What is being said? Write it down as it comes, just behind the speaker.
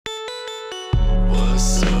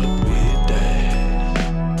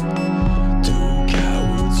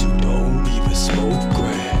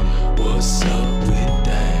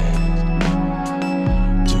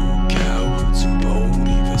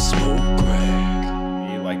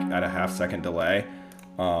at a half-second delay,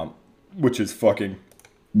 which is fucking...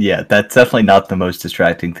 Yeah, that's definitely not the most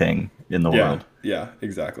distracting thing in the world. Yeah,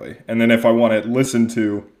 exactly. And then if I want to listen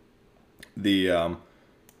to the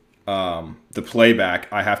playback,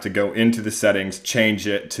 I have to go into the settings, change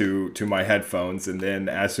it to my headphones, and then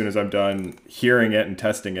as soon as I'm done hearing it and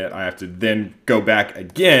testing it, I have to then go back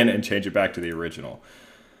again and change it back to the original.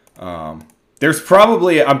 I'm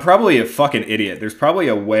probably a fucking idiot. There's probably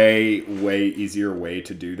a way easier way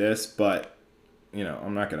to do this, but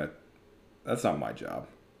I'm not gonna. That's not my job.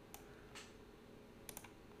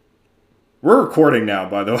 We're recording now,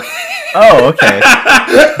 by the way. Oh, okay.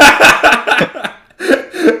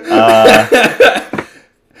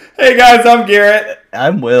 Hey guys, I'm Garrett.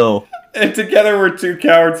 I'm Will. And together we're two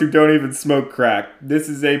cowards who don't even smoke crack. This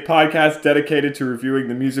is a podcast dedicated to reviewing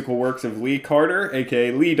the musical works of Lee Carter,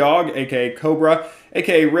 aka Lee Dog, aka Cobra,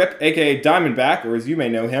 aka Rip, aka Diamondback, or as you may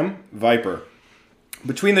know him, Viper.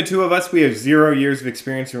 Between the two of us, we have 0 years of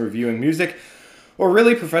experience in reviewing music, or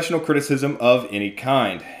really professional criticism of any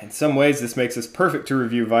kind. In some ways, this makes us perfect to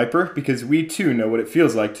review Viper, because we too know what it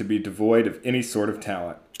feels like to be devoid of any sort of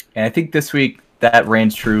talent. And I think this week that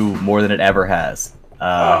reigns true more than it ever has.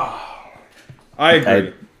 I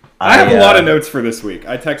agree. I have a lot of notes for this week.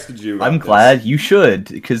 I texted you. I'm glad you should,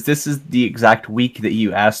 because this is the exact week that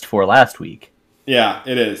you asked for last week. Yeah,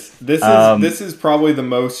 it is. This is probably the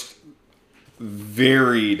most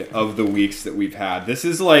varied of the weeks that we've had. This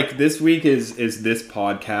week is this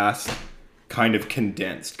podcast kind of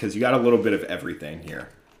condensed, because you got a little bit of everything here.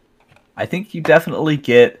 I think you definitely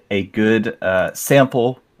get a good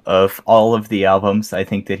sample of all of the albums I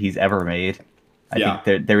think that he's ever made. I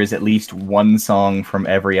think there is at least one song from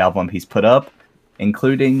every album he's put up,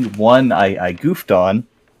 including one I goofed on,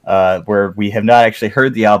 where we have not actually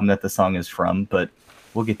heard the album that the song is from, but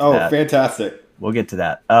we'll get to that. Oh, fantastic. We'll get to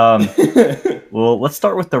that. Well, let's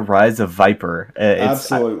start with the Rise of Viper.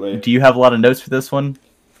 Absolutely. Do you have a lot of notes for this one?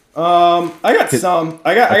 I got some.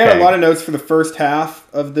 I got a lot of notes for the first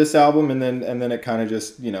half of this album, and then it kind of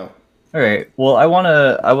just, All right. Well, I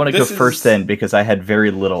wanna go first then, because I had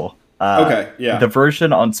very little. Okay, yeah. The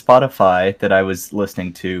version on Spotify that I was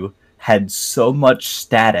listening to had so much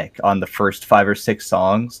static on the first 5 or 6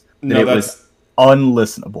 songs that it was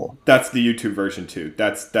unlistenable. That's the YouTube version too.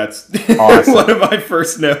 That's awesome. One of my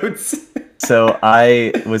first notes. So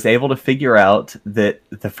I was able to figure out that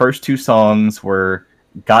the first 2 songs were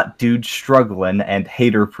Got Dude Struggling and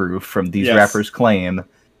Hater Proof from These Rappers Claim.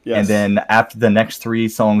 Yes. And then after the next 3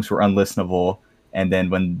 songs were unlistenable, and then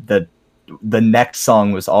when the next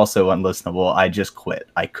song was also unlistenable, I just quit.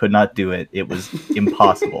 I could not do it. It was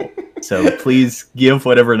impossible. So please give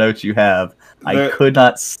whatever notes you have. I could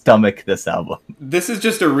not stomach this album. This is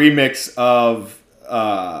just a remix of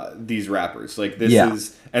These Rappers.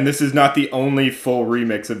 This is not the only full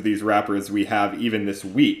remix of These Rappers we have even this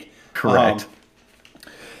week. Correct.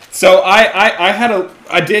 So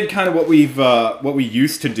I did kind of what we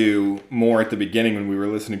used to do more at the beginning when we were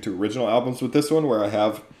listening to original albums with this one, where I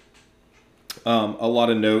have a lot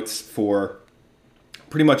of notes for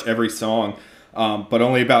pretty much every song, but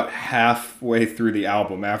only about halfway through the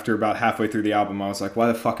album. After about halfway through the album, I was like, why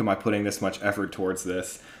the fuck am I putting this much effort towards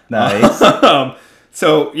this? Nice.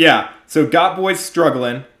 So Got Boys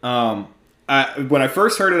Struggling. When I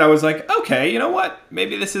first heard it, I was like, okay, you know what?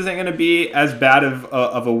 Maybe this isn't going to be as bad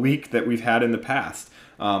of a week that we've had in the past,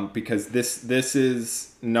 because this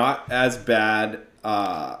is not as bad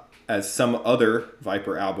as some other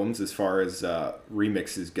Viper albums as far as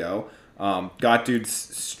remixes go. Got Dude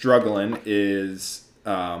Struggling is...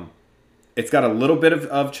 it's got a little bit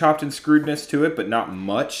of chopped and screwedness to it, but not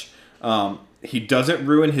much. He doesn't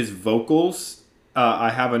ruin his vocals.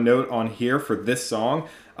 I have a note on here for this song.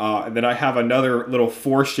 And then I have another little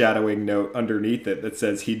foreshadowing note underneath it that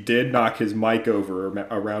says he did knock his mic over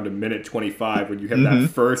around a minute 25 when you have that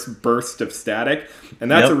first burst of static. And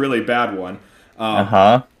that's a really bad one.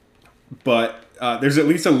 But there's at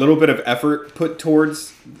least a little bit of effort put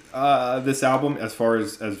towards this album as far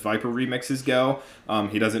as Viper remixes go.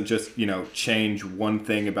 He doesn't just, change one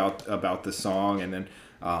thing about the song and then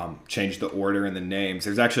change the order and the names.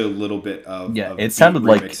 There's actually a little bit of it sounded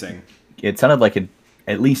remixing. It sounded like it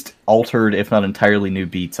at least altered, if not entirely new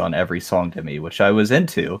beats on every song to me, which I was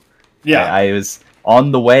into. Yeah. I was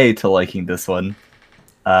on the way to liking this one.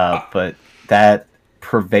 But that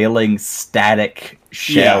prevailing static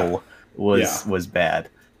shell was bad.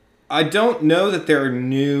 I don't know that there are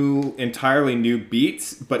entirely new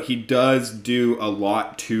beats, but he does do a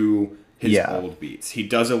lot to his old beats. He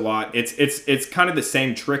does a lot. It's kind of the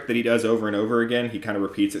same trick that he does over and over again. He kind of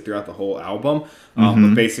repeats it throughout the whole album.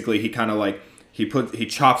 But basically he kind of he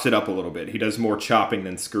chops it up a little bit. He does more chopping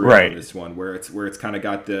than screwing on this one, where it's kind of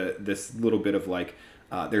got this little bit of like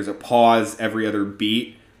there's a pause every other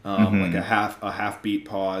beat, like a half beat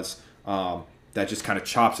pause that just kind of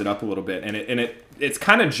chops it up a little bit, and it's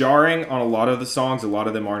kind of jarring on a lot of the songs. A lot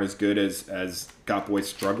of them aren't as good as Got Boy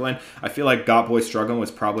Struggling. I feel like Got Boy Struggling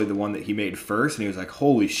was probably the one that he made first, and he was like,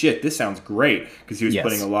 holy shit, this sounds great, because he was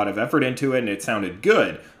putting a lot of effort into it, and it sounded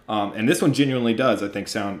good. And this one genuinely does, I think,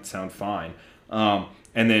 sound fine.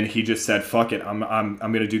 And then he just said, fuck it, I'm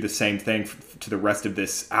going to do the same thing to the rest of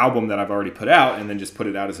this album that I've already put out, and then just put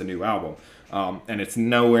it out as a new album. And it's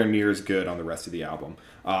nowhere near as good on the rest of the album.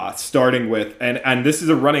 Starting with, and this is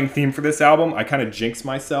a running theme for this album, I kind of jinx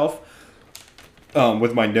myself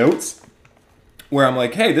with my notes, where I'm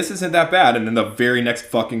like, hey, this isn't that bad. And then the very next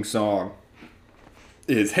fucking song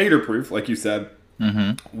is Haterproof, like you said.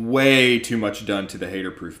 Way too much done to the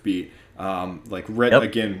Haterproof beat.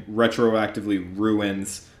 Again, retroactively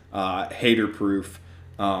ruins Haterproof.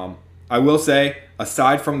 I will say,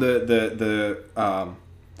 aside from the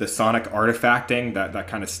sonic artifacting, that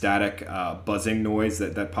kind of static buzzing noise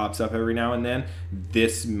that pops up every now and then,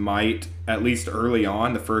 this might, at least early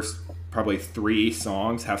on, the first probably 3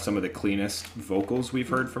 songs have some of the cleanest vocals we've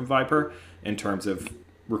heard from Viper in terms of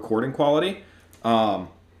recording quality.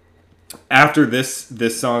 After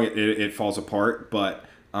this song, it falls apart, but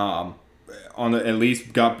on at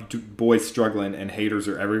least Got Boys Struggling and Haters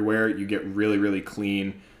Are Everywhere, you get really, really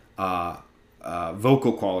clean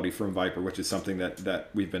vocal quality from Viper, which is something that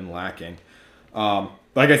we've been lacking.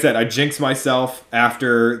 Like I said, I jinxed myself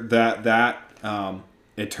after that.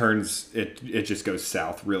 It just goes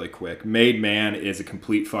south really quick. Made Man is a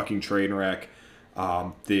complete fucking train wreck.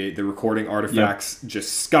 The recording artifacts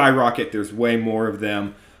just skyrocket. There's way more of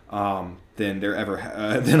them than there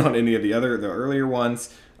ever than on any of the earlier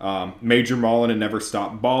ones. Major Mallin and Never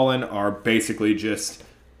Stop Ballin' are basically just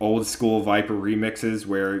old school Viper remixes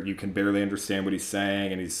where you can barely understand what he's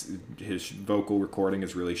saying, and his vocal recording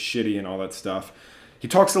is really shitty and all that stuff. He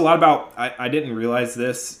talks a lot about, I didn't realize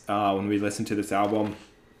this when we listened to this album,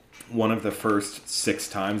 one of the first 6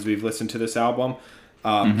 times we've listened to this album.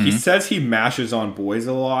 He says he mashes on boys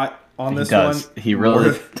a lot on this one. He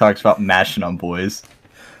really talks about mashing on boys.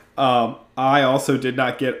 I also did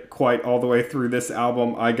not get quite all the way through this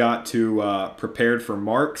album. I got to Prepared for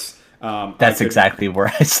Marks. That's exactly where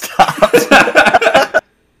I stopped.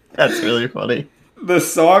 That's really funny. The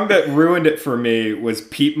song that ruined it for me was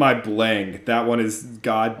Peep My Bling. That one is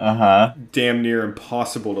damn near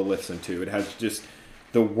impossible to listen to. It has just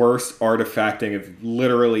the worst artifacting of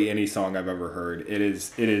literally any song I've ever heard. It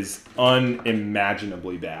is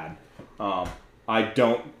unimaginably bad. I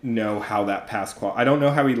don't know how that passed quality. I don't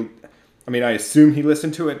know how I assume he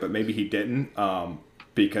listened to it, but maybe he didn't,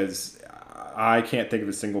 because I can't think of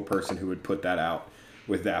a single person who would put that out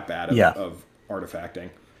with that bad of artifacting.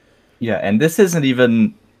 Yeah, and this isn't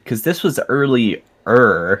even, because this was earlier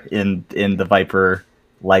in the Viper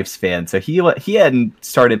lifespan, so he hadn't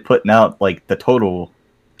started putting out like the total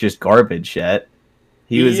just garbage yet.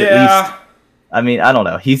 He was at least, I don't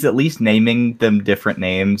know, he's at least naming them different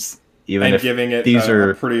names, even and if giving it these are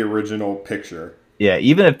a pretty original picture. Yeah,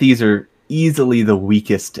 even if these are easily the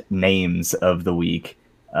weakest names of the week.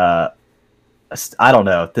 I don't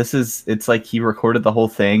know. It's like he recorded the whole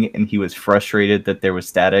thing and he was frustrated that there was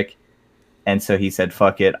static. And so he said,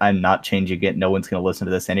 fuck it, I'm not changing it. No one's going to listen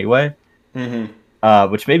to this anyway.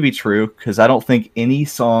 Which may be true, because I don't think any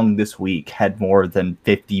song this week had more than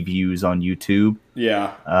 50 views on YouTube.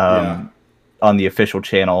 On the official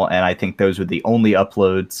channel. And I think those were the only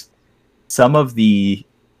uploads. Some of the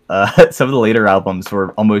later albums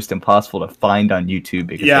were almost impossible to find on YouTube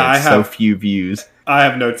because they had so few views. I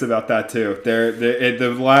have notes about that too.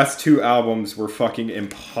 The last 2 albums were fucking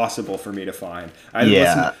impossible for me to find. I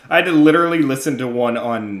had to literally listen to one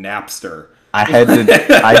on Napster.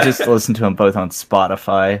 I just listened to them both on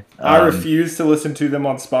Spotify. I refuse to listen to them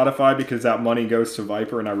on Spotify because that money goes to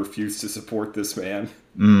Viper, and I refuse to support this man.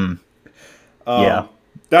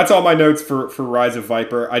 That's all my notes for Rise of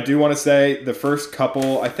Viper. I do want to say the first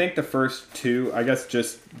couple, I think the first 2, I guess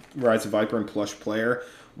just Rise of Viper and Plush Player,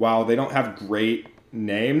 while they don't have great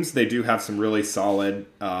names, they do have some really solid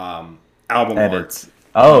album edits.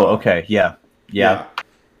 art. Okay. Yeah.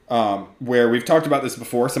 Where we've talked about this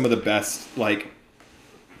before, some of the best like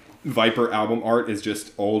Viper album art is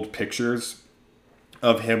just old pictures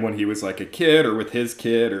of him when he was like a kid or with his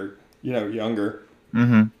kid or, younger.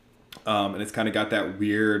 And it's kind of got that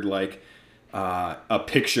weird, like, a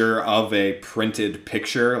picture of a printed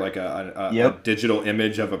picture, like a digital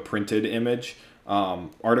image of a printed image,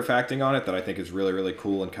 artifacting on it that I think is really, really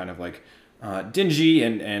cool and kind of like dingy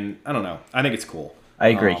and I don't know. I think it's cool. I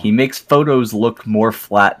agree. He makes photos look more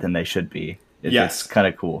flat than they should be. Yes. It's kind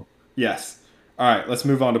of cool. Yes. All right, let's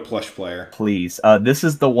move on to Plush Player. Please. This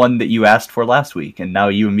is the one that you asked for last week, and now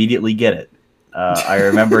you immediately get it. I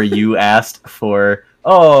remember you asked for,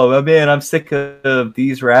 oh, man, I'm sick of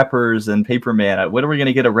these rappers and Paperman. When are we going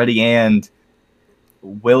to get a Ready and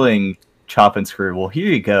Willing chop and screw? Well, here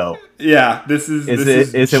you go. Yeah, this is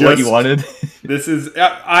it what you wanted? This is...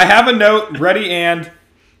 I have a note, Ready and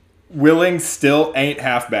Willing still ain't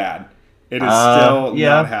half bad. It is still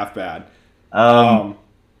not half bad.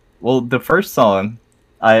 Well, the first song,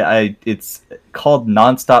 it's called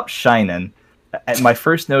Nonstop Shinin'. My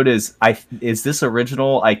first note is this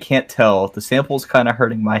original? I can't tell. The sample's kind of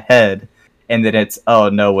hurting my head. And then it's, oh,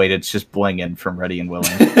 no, wait, it's just Blingin' from Ready and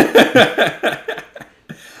Willing.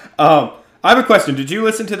 I have a question. Did you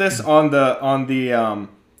listen to this on the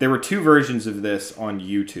there were two versions of this on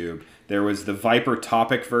YouTube. There was the Viper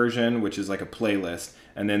Topic version, which is like a playlist.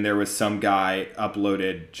 And then there was some guy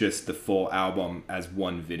uploaded just the full album as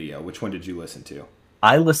one video. Which one did you listen to?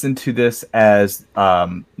 I listened to this as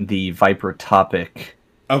the Viper Topic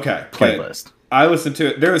playlist. Good. I listened to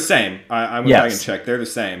it. They're the same. I went back and checked. They're the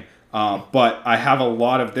same. But I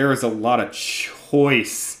have there is a lot of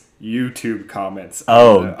choice YouTube comments.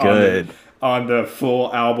 Good. On the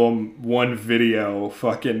full album, one video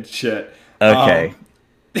fucking shit. Okay.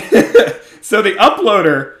 So the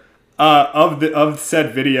uploader of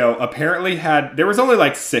said video apparently there was only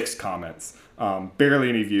like 6 comments, barely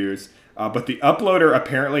any views. But the uploader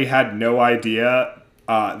apparently had no idea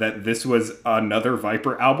that this was another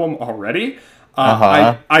Viper album already.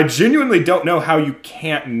 I genuinely don't know how you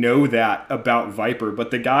can't know that about Viper. But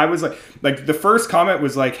the guy was like the first comment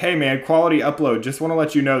was like, "Hey man, quality upload. Just want to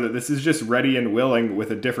let you know that this is just Ready and Willing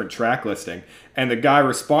with a different track listing." And the guy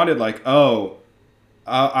responded like, "Oh,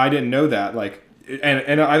 I didn't know that." Like.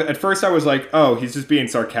 At first I was like, oh, he's just being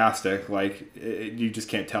sarcastic. Like, you just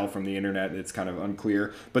can't tell from the internet. It's kind of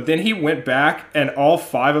unclear. But then he went back, and all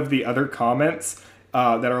 5 of the other comments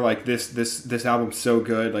that are like, this album's so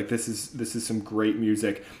good. Like, this is some great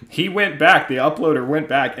music. He went back. The uploader went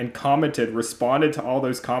back and responded to all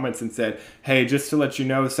those comments and said, hey, just to let you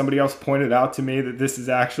know, somebody else pointed out to me that this is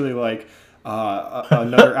actually like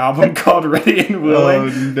another album called Ready and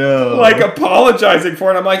Willing. Oh no! Like apologizing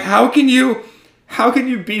for it. I'm like, how can you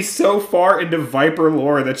be so far into Viper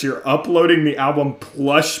lore that you're uploading the album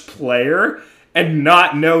Plush Player and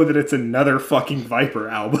not know that it's another fucking Viper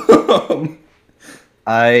album?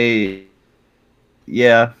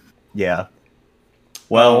 Yeah.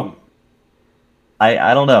 Well,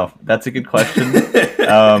 I don't know. That's a good question.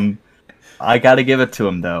 I gotta give it to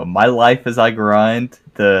him though. My Life as I Grind,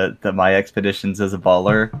 the My Expeditions as a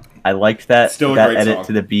Baller. I liked that. Still a that great edit song.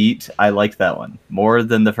 To the beat. I liked that one more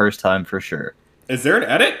than the first time for sure. Is there an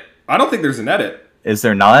edit? I don't think there's an edit. Is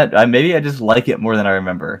there not? Maybe I just like it more than I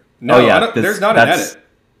remember. No, there's not an edit.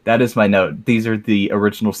 That is my note. These are the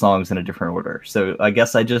original songs in a different order. So I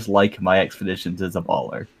guess I just like My Expeditions as a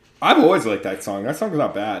Baller. I've always liked that song. That song's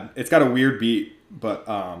not bad. It's got a weird beat, but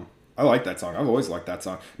I like that song. I've always liked that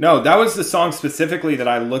song. No, that was the song specifically that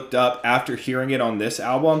I looked up after hearing it on this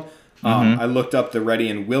album. I looked up the Ready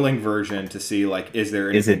and Willing version to see, like, is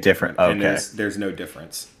it different? Okay. And there's no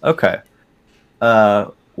difference. Okay.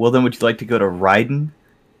 Well, then would you like to go to Ridin'?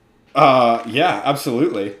 Yeah,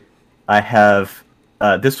 absolutely. I have...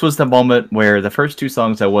 this was the moment where the first 2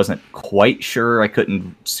 songs I wasn't quite sure. I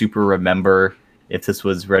couldn't super remember if this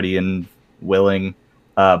was Ready and Willing.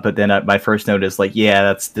 But then my first note is like,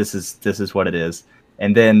 yeah, this is what it is.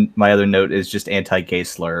 And then my other note is just anti-gay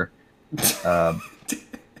slur.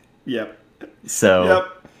 Yep. So, yep.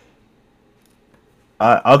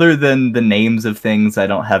 Other than the names of things, I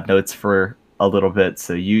don't have notes for a little bit.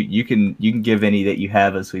 So you can give any that you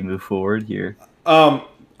have as we move forward here.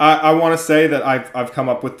 I want to say that I've come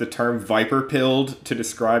up with the term Viper pilled to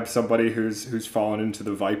describe somebody who's fallen into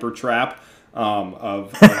the Viper trap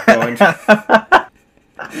of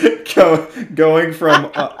going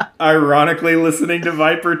from ironically listening to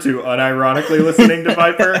Viper to unironically listening to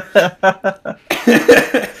Viper.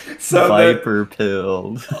 So Viper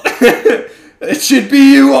pilled. It should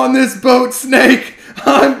be you on this boat, Snake.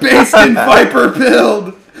 I'm based in Viper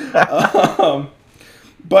pilled.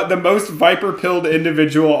 But the most Viper-pilled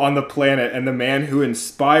individual on the planet and the man who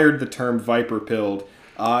inspired the term Viper-pilled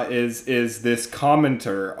is this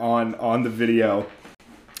commenter on the video.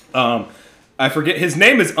 I forget, his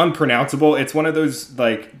name is unpronounceable. It's one of those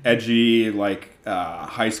like edgy, like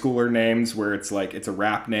high schooler names where it's like it's a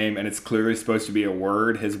rap name and it's clearly supposed to be a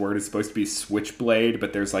word. His word is supposed to be switchblade,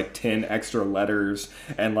 but there's like 10 extra letters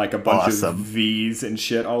and like a bunch of V's and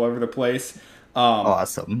shit all over the place.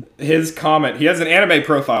 Awesome. His comment, he has an anime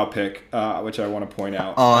profile pic, which I want to point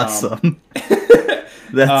out. Awesome.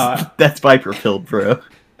 That's Viper Pilled, bro.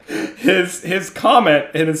 His comment,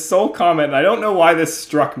 and his sole comment, and I don't know why this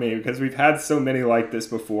struck me because we've had so many like this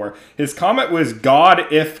before. His comment was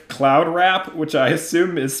God if Cloud Rap, which I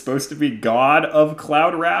assume is supposed to be God of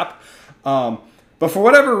Cloud Rap. But for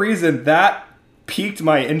whatever reason, that piqued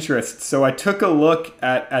my interest. So I took a look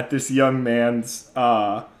at this young man's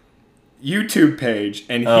YouTube page,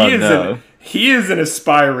 and he is an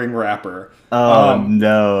aspiring rapper.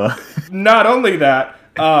 No. Not only that,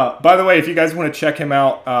 by the way, if you guys want to check him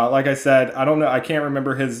out, like I said, I don't know, I can't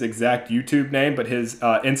remember his exact YouTube name, but his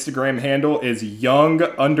Instagram handle is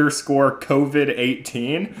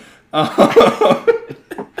young_COVID18.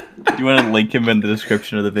 Do you want to link him in the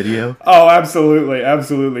description of the video? Oh, absolutely,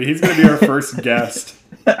 absolutely. He's going to be our first guest.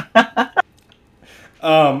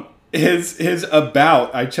 His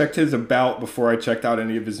about, I checked his about before I checked out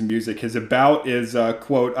any of his music. His about is,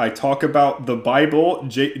 quote, I talk about the Bible,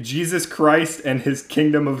 Jesus Christ, and his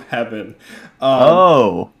kingdom of heaven.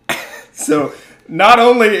 So not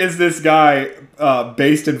only is this guy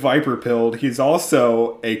based in Viper Pilled, he's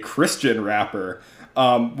also a Christian rapper,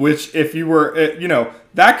 which if you were,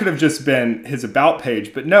 that could have just been his about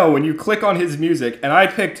page. But no, when you click on his music, and I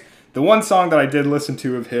picked... The one song that I did listen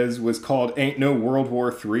to of his was called Ain't No World War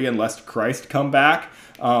III Unless Christ Come Back,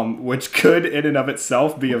 which could in and of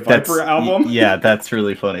itself be a Viper album. Yeah, that's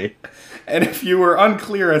really funny. And if you were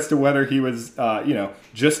unclear as to whether he was,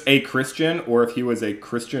 just a Christian or if he was a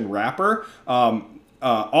Christian rapper, all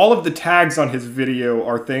of the tags on his video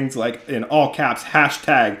are things like, in all caps,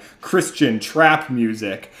 # Christian trap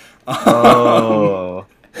music.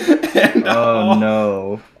 And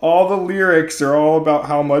no. All the lyrics are all about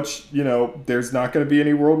how much, there's not going to be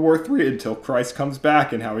any World War III until Christ comes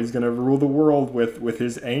back and how he's going to rule the world with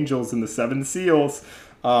his angels and the 7 seals.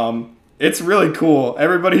 It's really cool.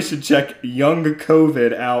 Everybody should check Young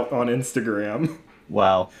COVID out on Instagram.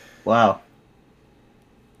 Wow.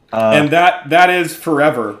 And that is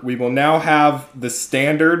forever. We will now have the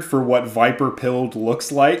standard for what Viper Pilled looks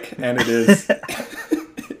like, and it is...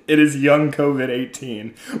 It is Young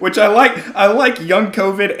COVID-18, which I like. I like Young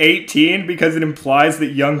COVID-18 because it implies that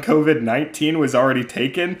Young COVID-19 was already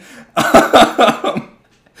taken,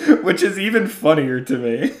 which is even funnier to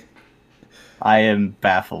me. I am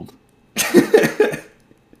baffled.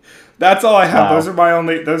 That's all I have. Wow. Those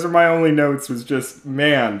are my only notes. Was just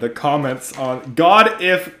the comments on God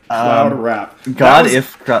if Cloud Rap.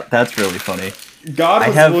 That's really funny.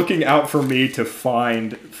 God was looking out for me to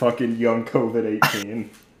find fucking Young COVID-18.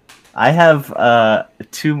 I have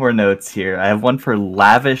 2 more notes here. I have one for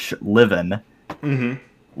Lavish Livin',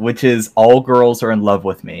 which is All Girls Are in Love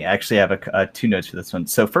with Me. Actually, I have 2 notes for this one.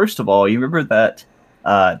 So first of all, you remember that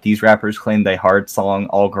these rappers claim they hard song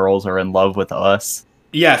All Girls Are in Love with Us?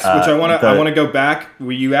 Yes, which I want to go back.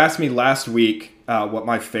 You asked me last week what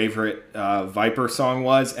my favorite Viper song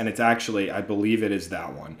was, and it's actually, I believe it is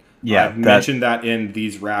that one. Yeah, I've mentioned that in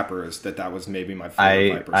these rappers that was maybe my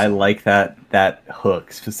favorite Viper song. I like that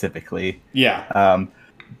hook specifically. Yeah.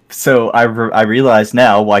 So I realize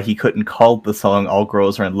now why he couldn't call the song All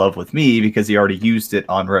Girls Are in Love with Me, because he already used it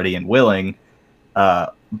on Ready and Willing.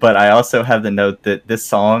 But I also have the note that this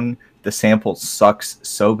song, the sample sucks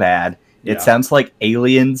so bad. It sounds like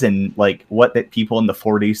aliens and like what that people in the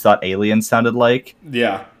 40s thought aliens sounded like.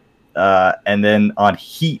 Yeah. And then on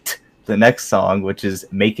Heat, the next song, which is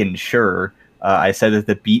Making Sure, I said that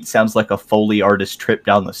the beat sounds like a Foley artist trip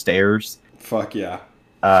down the stairs. Fuck yeah.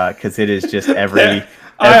 Because it is just every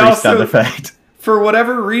sound effect. For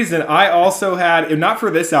whatever reason, I also had, not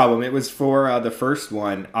for this album, it was for the first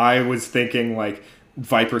one, I was thinking like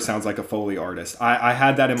Viper sounds like a Foley artist. I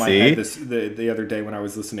had that in my head the other day when I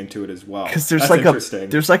was listening to it as well. Because there's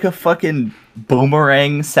like a fucking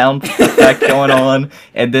boomerang sound effect going on,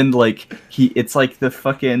 and then like it's like the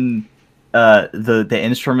fucking the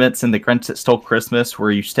instruments in The Grinch That Stole Christmas, where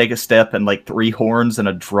you take a step and like 3 horns and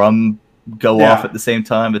a drum go off at the same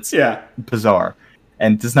time. It's bizarre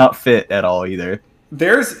and does not fit at all either.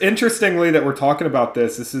 There's, interestingly, that we're talking about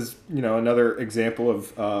this. This is, another example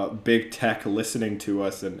of big tech listening to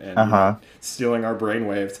us and stealing our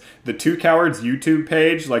brainwaves. The Two Cowards YouTube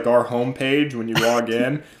page, like our homepage when you log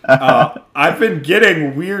in, I've been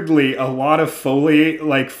getting, weirdly, a lot of Foley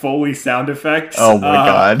sound effects. Oh my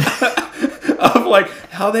god. Of like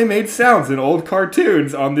how they made sounds in old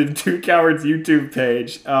cartoons on the Two Cowards YouTube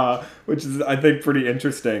page, which is, I think, pretty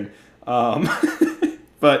interesting.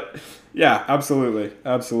 But yeah, absolutely.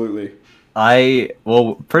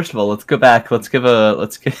 Well, first of all, let's go back. Let's give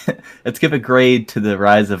a grade to the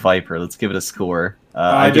Rise of Viper. Let's give it a score.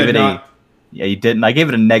 I gave it not. Yeah, you didn't. I gave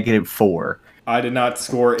it a -4. I did not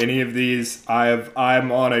score any of these.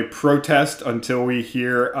 I'm on a protest until we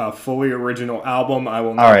hear a fully original album. I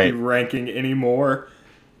will not be ranking any more.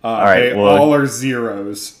 All right, all are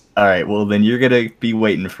zeros. All right, well then you're gonna be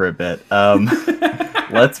waiting for a bit.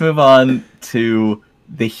 Let's move on to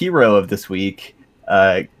the hero of this week.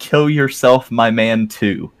 Kill Yourself, My Man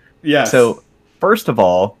 2. Yes. So, first of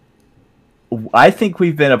all, I think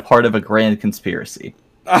we've been a part of a grand conspiracy.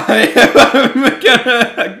 I'm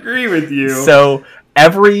gonna agree with you. So,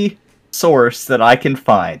 every source that I can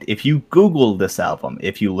find, if you Google this album,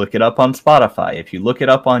 if you look it up on Spotify, if you look it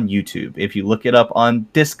up on YouTube, if you look it up on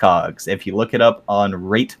Discogs, if you look it up on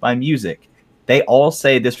Rate My Music, they all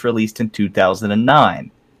say this released in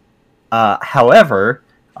 2009. However,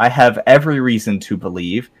 I have every reason to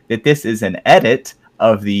believe that this is an edit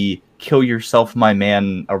of the Kill Yourself, My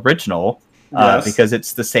Man original, because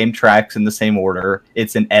it's the same tracks in the same order.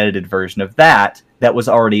 It's an edited version of that was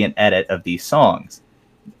already an edit of these songs.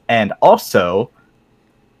 And also,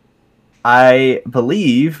 I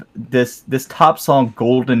believe this top song,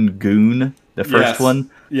 Golden Goon, the first one,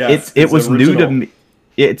 it was new to me.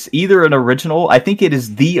 It's either an original, I think it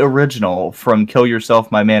is the original from Kill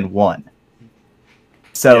Yourself, My Man 1.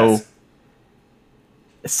 So,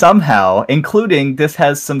 somehow, including this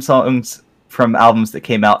has some songs from albums that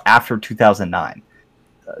came out after 2009.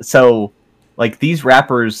 So, like, these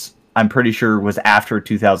rappers, I'm pretty sure, was after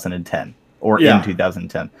 2010. Or in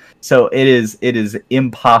 2010. So, it is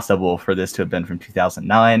impossible for this to have been from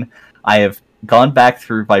 2009. I have gone back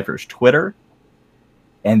through Viper's Twitter,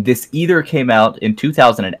 and this either came out in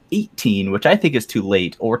 2018, which I think is too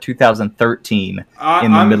late, or 2013,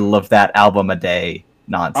 in the middle of that album a day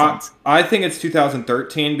nonsense. I think it's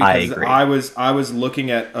 2013 because I was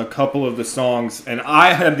looking at a couple of the songs, and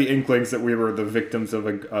I had the inklings that we were the victims of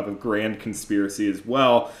a grand conspiracy as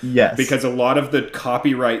well. Yes, because a lot of the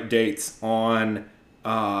copyright dates on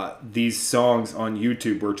these songs on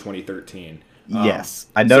YouTube were 2013. Yes,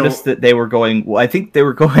 I noticed that they were going. Well, I think they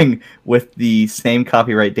were going with the same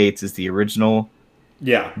copyright dates as the original.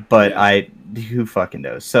 Yeah, but who fucking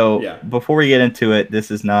knows? So before we get into it,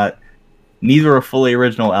 this is neither a fully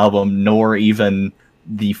original album nor even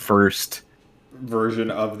the first version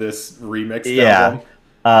of this remixed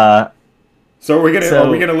album. So are we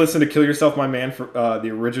gonna listen to "Kill Yourself, My Man" for the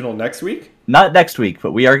original next week? Not next week,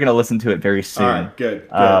 but we are gonna listen to it very soon. All right, good.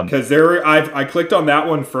 Because I clicked on that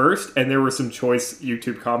one first, and there were some choice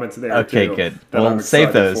YouTube comments there. Okay, too, good. Well,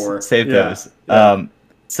 save those. Save those. Yeah.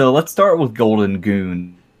 So let's start with "Golden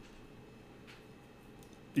Goon."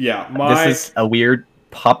 Yeah, this is a weird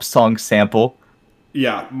pop song sample.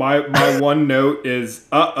 Yeah, my one note is,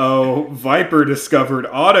 Viper discovered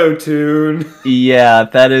auto-tune. Yeah,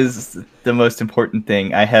 that is the most important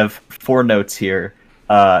thing. I have 4 notes here.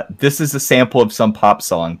 This is a sample of some pop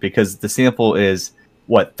song, because the sample is,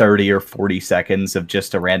 30 or 40 seconds of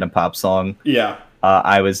just a random pop song. Yeah.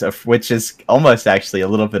 Which is almost actually a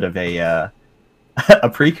little bit of a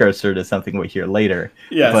precursor to something we hear later.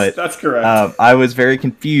 Yes, but, that's correct. I was very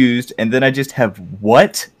confused, and then I just have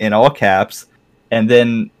 "what" in all caps, and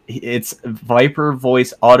then it's Viper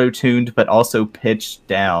voice auto-tuned, but also pitched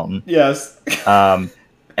down. Yes.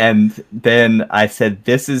 And then I said,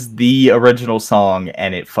 this is the original song,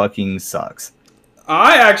 and it fucking sucks.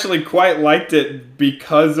 I actually quite liked it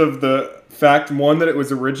because of the fact, 1, that it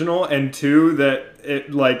was original, and 2, that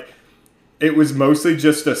it was mostly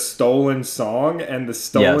just a stolen song, and the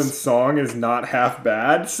stolen song is not half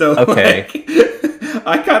bad. So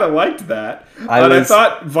I kind of liked that. I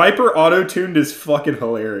thought Viper auto-tuned is fucking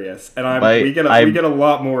hilarious, and we get a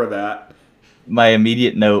lot more of that. My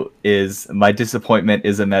immediate note is, my disappointment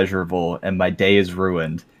is immeasurable, and my day is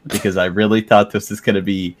ruined, because I really thought this was going to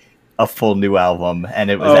be a full new album,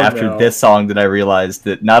 and it was this song that I realized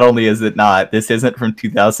that not only is it not, this isn't from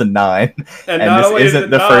 2009, and this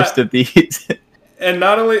isn't the first of these. And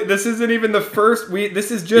not only, this isn't even the first,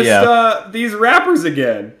 this is just these rappers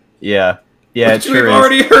again. Yeah. Yeah, which we've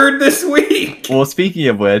already heard this week. Well, speaking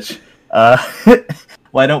of which,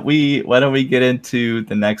 why don't we get into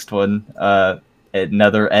the next one?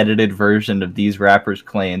 Another edited version of These Rappers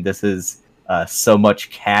Claim. This is So Much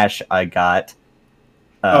Cash I Got.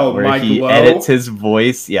 Where he Glow? Edits his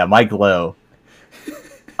voice. Yeah, My Glow.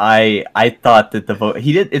 I thought that the vote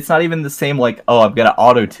he did. It's not even the same. Like, I'm gonna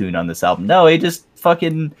auto tune on this album. No, he just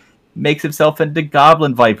fucking makes himself into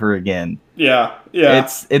Goblin Viper again. Yeah.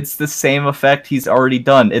 It's the same effect he's already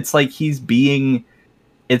done. It's like he's being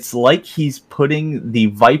it's like he's putting the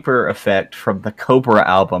Viper effect from the Cobra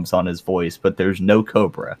albums on his voice, but there's no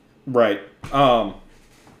Cobra. Right.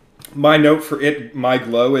 My note for it, My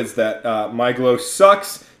Glow, is that My Glow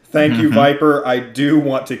sucks. Thank you, Viper. I do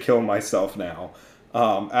want to kill myself now.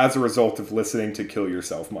 As a result of listening to Kill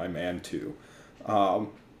Yourself, My Man 2.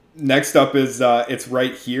 Next up is It's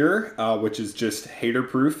Right Here, which is just Hater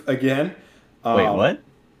Proof again. Wait, what?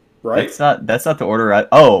 Right? That's not the order.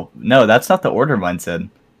 Oh, no, that's not the order mine said.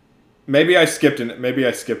 Maybe I skipped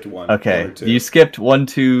one. Okay, One you skipped 1,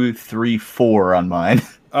 2, 3, 4 on mine.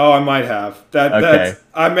 Oh, I might have. That's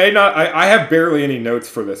I may not. I have barely any notes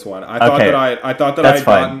for this one. I thought that I had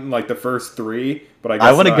gotten like the first 3, but I guess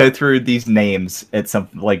I want to go through these names at some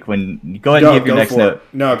when you go ahead and give your next note.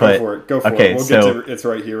 No, go for it. Go for it. We'll get to It's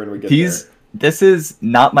Right Here when we get there. This is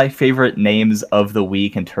not my favorite names of the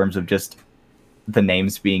week in terms of just the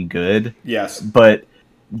names being good. Yes. But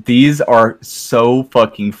these are so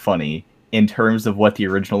fucking funny in terms of what the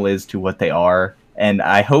original is to what they are. And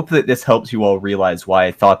I hope that this helps you all realize why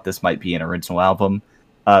I thought this might be an original album.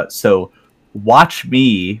 So Watch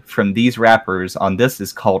Me from these rappers on this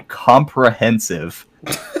is called Comprehensive.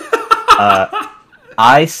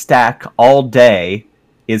 I Stack All Day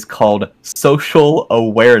is called Social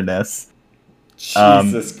Awareness.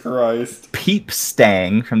 Jesus Christ. Peep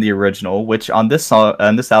Stang from the original, which on this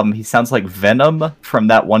album he sounds like Venom from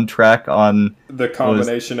that one track on the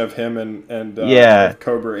combination of him and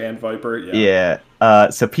Cobra and Viper. Yeah.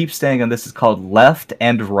 So Peep Stang on this is called Left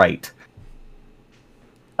and Right.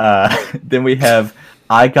 Then we have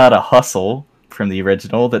I Gotta Hustle from the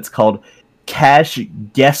original that's called Cash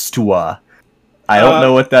Gestua. I don't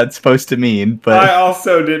know what that's supposed to mean, but I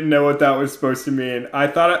also didn't know what that was supposed to mean. I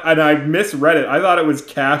thought and I misread it. I thought it was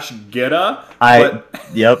Cash Getta.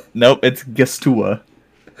 Nope, it's Gestua.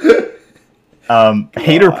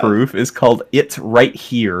 Hater Proof is called It's Right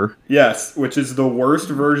Here. Yes, which is the worst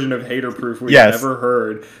version of Hater Proof we've ever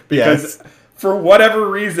heard. Because for whatever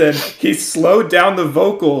reason, he slowed down the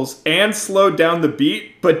vocals and slowed down the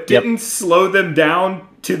beat, but didn't slow them down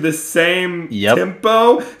to the same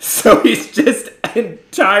tempo. So he's just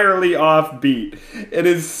entirely off beat. It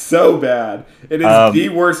is so bad. It is the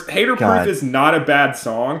worst. Hater Proof is not a bad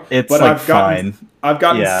song, but I've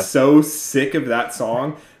gotten so sick of that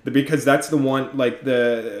song because that's the one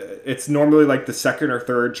it's normally like the second or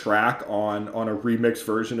third track on a remix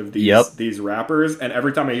version of these rappers, and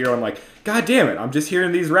every time I hear it, I'm like, God damn it, I'm just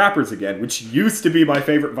hearing these rappers again, which used to be my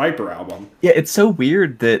favorite Viper album. Yeah, it's so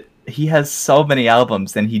weird that he has so many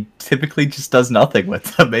albums and he typically just does nothing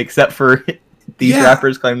with them except for these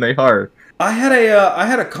rappers claim they hard. I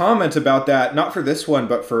had a comment about that, not for this one,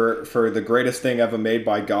 but for The Greatest Thing Ever Made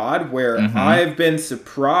by God, where I've been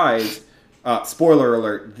surprised. Spoiler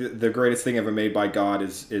alert: the Greatest Thing Ever Made by God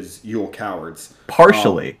is Yule Cowards.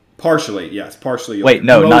 Partially, yes, partially. Wait,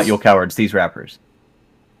 no, not Yule Cowards. These rappers.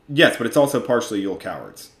 Yes, but it's also partially Yule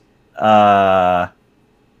Cowards.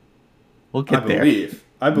 We'll get there. I believe.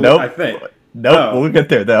 Nope. I think. Nope. We'll get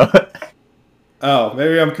there though. Oh,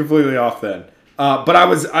 maybe I'm completely off then. But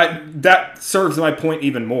that serves my point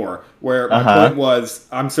even more. Where my point was,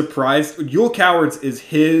 I'm surprised. Yule Cowards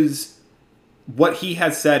is what he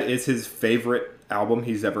has said is his favorite album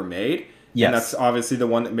he's ever made. Yes. And that's obviously the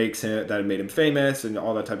one that made him famous and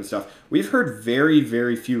all that type of stuff. We've heard very,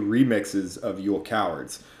 very few remixes of Yule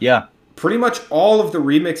Cowards. Yeah. Pretty much all of the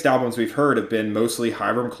remixed albums we've heard have been mostly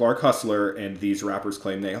Hiram Clark Hustler and These Rappers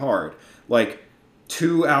Claim They Hard. Like,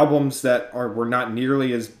 2 albums that were not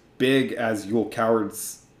nearly as big as Yule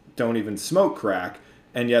Cowards Don't Even Smoke Crack,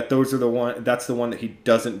 and yet that's the one that he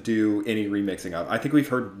doesn't do any remixing of. I think we've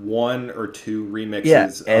heard 1 or 2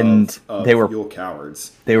 remixes of they were Yule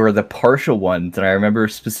Cowards. They were the partial ones, and I remember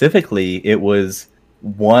specifically it was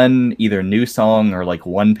one either new song or like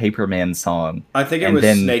one Paperman song. I think it was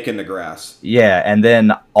Snake in the Grass. Yeah, and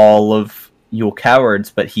then all of Yule Cowards,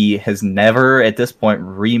 but he has never at this point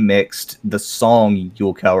remixed the song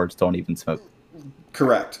Yule Cowards Don't Even Smoke.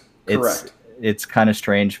 Correct. It's kind of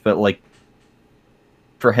strange, but like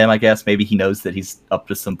for him, I guess maybe he knows that he's up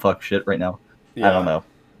to some fuck shit right now. Yeah. I don't know.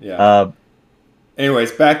 Yeah.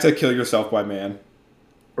 Anyways, back to Kill Yourself by Man.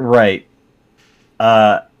 Right.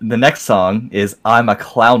 The next song is I'm a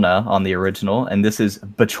Clowna on the original, and this is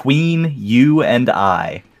Between You and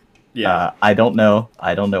I. Yeah. I don't know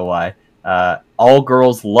why. All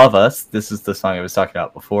Girls Love Us. This is the song I was talking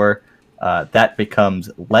about before. That becomes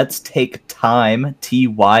Let's Take Time,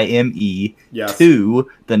 TYME, yes. 2,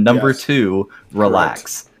 the number 2,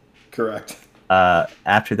 Relax. Correct.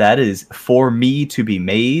 After that is For Me to Be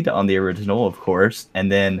Made on the original, of course,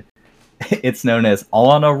 and then it's known as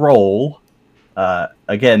On a Roll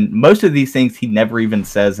Again, most of these things he never even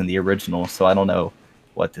says in the original, so I don't know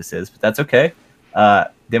what this is, but that's okay.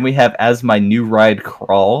 Then we have As My New Ride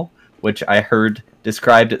Crawl, which I heard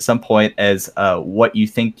described at some point as what you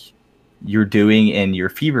think you're doing in your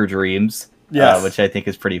fever dreams, which I think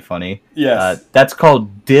is pretty funny. Yes. That's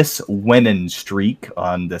called Dis Winnin' Streak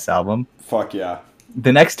on this album. Fuck yeah.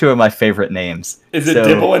 The next two are my favorite names. Is it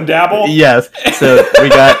Dibble and Dabble? Yes. So we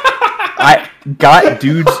got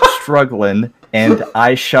Dudes Struggling and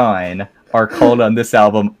I Shine are called on this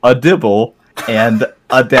album A Dibble and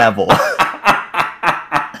A Dabble.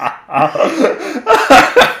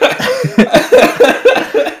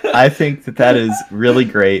 I think that is really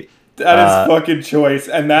great. That is fucking choice.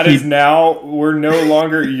 And that is now, we're no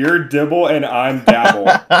longer you're Dibble and I'm Dabble.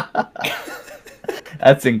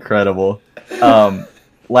 That's incredible.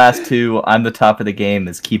 Last two, I'm the top of the game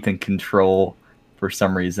is Keeping Control for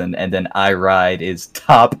some reason, and then I Ride is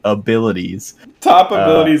Top Abilities. Top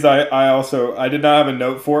Abilities, I did not have a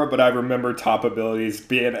note for it, but I remember Top Abilities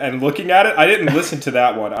being, and looking at it, I didn't listen to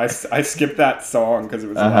that one. I skipped that song because it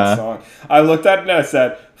was the last song. I looked at it and I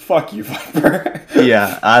said, fuck you, Viper.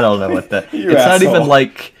 Yeah, I don't know what that... It's asshole. Not even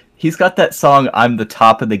like... He's got that song, I'm the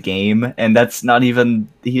top of the game, and that's not even...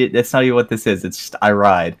 That's not even what this is. It's just I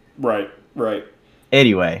Ride. Right.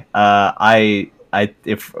 Anyway,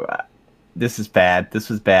 this is bad. This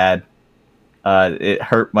was bad. It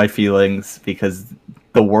hurt my feelings because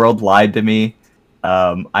the world lied to me.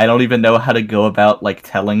 I don't even know how to go about like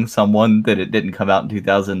telling someone that it didn't come out in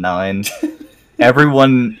 2009.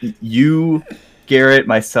 Everyone, you, Garrett,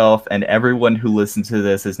 myself, and everyone who listens to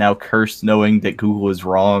this is now cursed knowing that Google is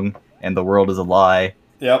wrong and the world is a lie.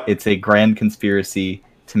 Yep. It's a grand conspiracy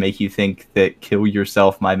to make you think that Kill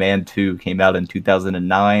Yourself, My Man 2 came out in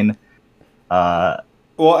 2009. Well,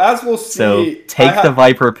 as we'll see... So, take the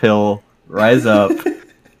Viper pill, rise up,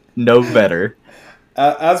 know better.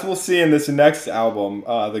 As we'll see in this next album,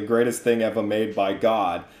 The Greatest Thing Ever Made by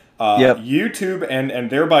God, YouTube and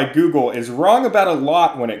thereby Google is wrong about a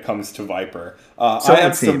lot when it comes to Viper. I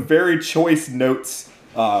have some very choice notes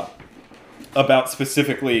about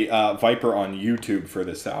specifically Viper on YouTube for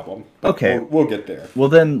this album. Okay, we'll get there. Well,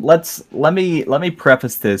 then let me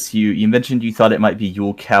preface this. You mentioned you thought it might be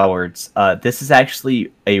Yule Cowards. This is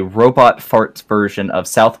actually a Robot Farts version of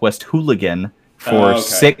Southwest Hooligan for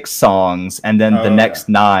 6 songs, and then the next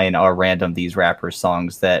 9 are random These Rappers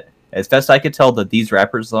songs that, as best I could tell, that These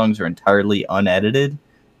Rappers songs are entirely unedited.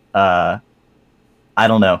 I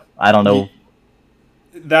don't know.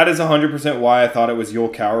 That is 100% why I thought it was Yule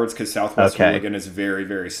Cowards, because Southwest Hooligan is very,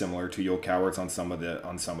 very similar to Yule Cowards on some of the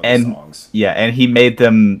songs. Yeah, and he made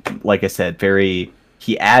them, like I said,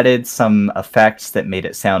 he added some effects that made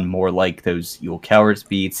it sound more like those Yule Cowards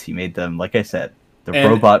beats. He made them, like I said, the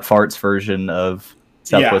Robot Farts version of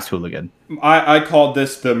Southwest Hooligan. I called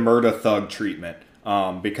this the Murda Thug treatment,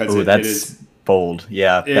 because it is bold.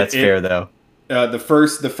 Yeah, that's fair though. The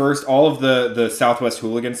first, all of the Southwest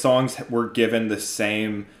Hooligan songs were given the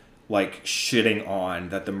same like shitting on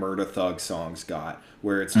that the Murda Thug songs got,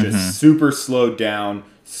 where it's just super slowed down,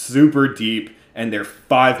 super deep, and they're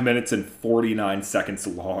 5 minutes and 49 seconds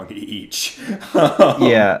long each.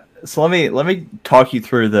 Yeah. So let me talk you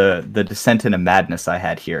through the descent into madness I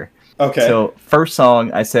had here. Okay. So first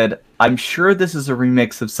song, I said, I'm sure this is a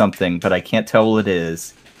remix of something, but I can't tell what it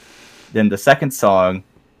is. Then the second song,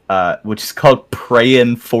 which is called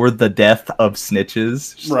Prayin' for the Death of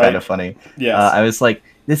Snitches, which is kind of funny. Yes. I was like,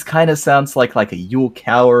 this kind of sounds like a Yule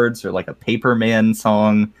Cowards or like a Paperman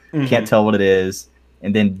song. Can't tell what it is.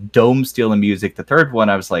 And then Dome Stealing Music, the third one,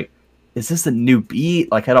 I was like, is this a new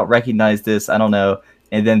beat? Like, I don't recognize this. I don't know.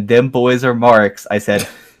 And then Them Boys Are Marks, I said,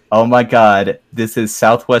 oh my god, this is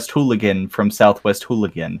Southwest Hooligan from Southwest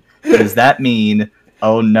Hooligan. Does that mean,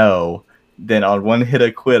 oh no? Then on One Hit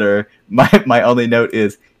a Quitter, my only note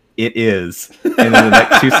is, it is. And then the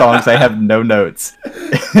next 2 songs, I have no notes.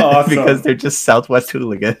 Awesome. Because they're just Southwest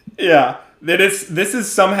Hooligan. Yeah. This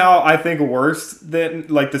is somehow, I think, worse than,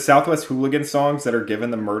 like, the Southwest Hooligan songs that are given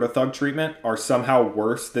the Murda Thug treatment are somehow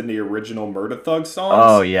worse than the original Murda Thug songs.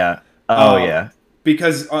 Oh, yeah. Yeah.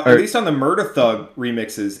 Because, at least on the Murda Thug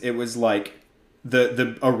remixes, it was, like,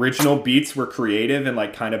 the original beats were creative and,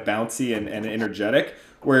 like, kind of bouncy and energetic.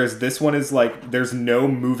 Whereas this one is, like, there's no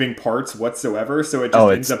moving parts whatsoever. So it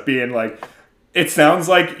just ends up being, like... It sounds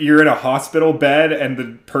like you're in a hospital bed and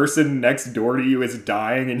the person next door to you is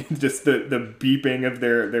dying, and just the beeping of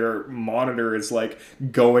their monitor is like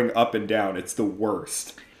going up and down. It's the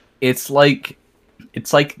worst. It's like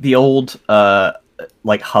the old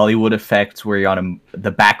like Hollywood effects where you're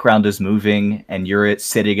the background is moving and you're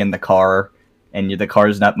sitting in the car and the car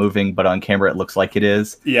is not moving, but on camera it looks like it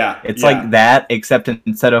is. Yeah. It's like that, except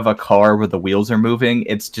instead of a car where the wheels are moving,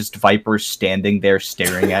 it's just Viper standing there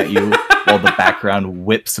staring at you while the background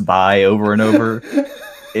whips by over and over.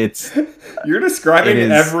 You're describing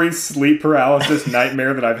every sleep paralysis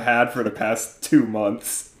nightmare that I've had for the past 2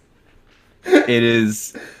 months. It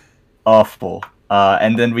is awful.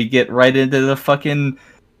 And then we get right into the fucking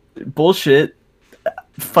bullshit,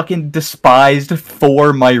 fucking despised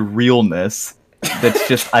for my realness. That's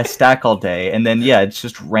just, I stack all day. And then, yeah, it's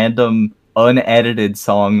just random, unedited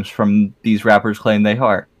songs from these rappers claim they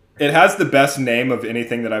are. It has the best name of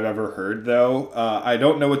anything that I've ever heard, though. I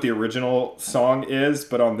don't know what the original song is,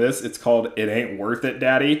 but on this, it's called It Ain't Worth It,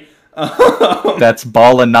 Daddy. That's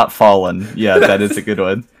Ballin' Not Fallin'. Yeah, that is a good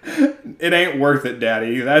one. It ain't worth it,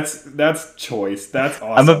 Daddy. That's choice. That's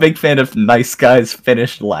awesome. I'm a big fan of Nice Guys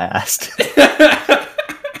Finished Last.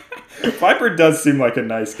 Viper does seem like a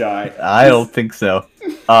nice guy. I don't think so.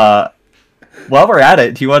 While we're at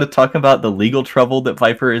it, do you want to talk about the legal trouble that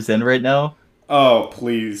Viper is in right now? Oh,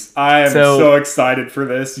 please. I am so excited for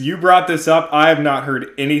this. You brought this up. I have not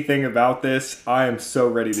heard anything about this. I am so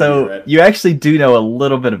ready to hear it. You actually do know a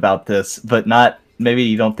little bit about this, but not, maybe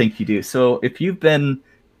you don't think you do. So if you've been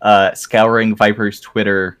scouring Viper's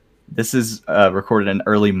Twitter, this is recorded in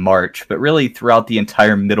early March, but really throughout the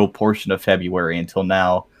entire middle portion of February until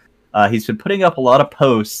now, he's been putting up a lot of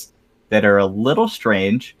posts that are a little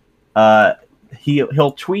strange.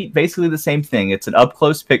 He'll tweet basically the same thing. It's an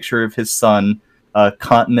up-close picture of his son,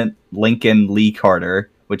 Continent Lincoln Lee Carter,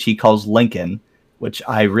 which he calls Lincoln, which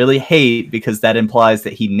I really hate because that implies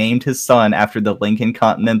that he named his son after the Lincoln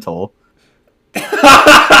Continental. I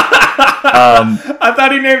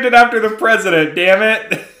thought he named it after the president, damn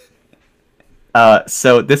it.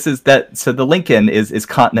 So the Lincoln is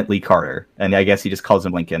Continent Lee Carter, and I guess he just calls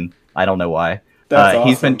him Lincoln. I don't know why. Awesome.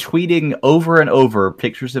 He's been tweeting over and over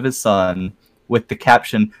pictures of his son with the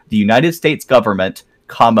caption, "The United States government,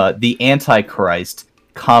 comma, the Antichrist,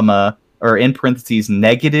 comma, or in parentheses,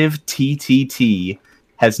 negative TTT,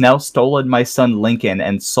 has now stolen my son Lincoln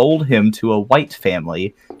and sold him to a white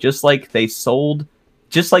family, just like they stole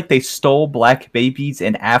black babies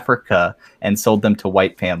in Africa and sold them to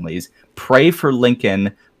white families. Pray for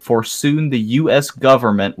Lincoln, for soon the U.S.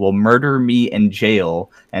 government will murder me in jail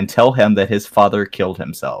and tell him that his father killed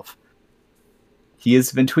himself." He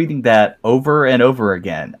has been tweeting that over and over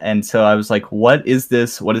again. And so I was like, what is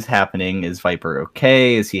this? What is happening? Is Viper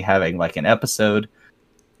okay? Is he having like an episode?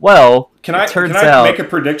 Well, can I make a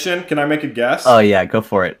prediction? Can I make a guess? Oh yeah, go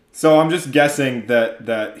for it. So I'm just guessing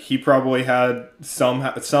that he probably had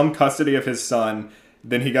some custody of his son,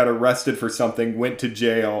 then he got arrested for something, went to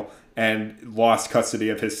jail, and lost custody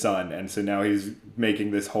of his son, and so now he's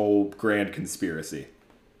making this whole grand conspiracy.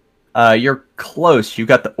 You're close. You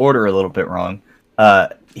got the order a little bit wrong.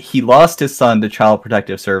 He lost his son to Child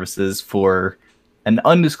Protective Services for an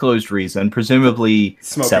undisclosed reason, presumably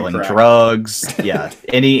smoking selling crack. Drugs. Yeah,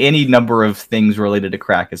 any number of things related to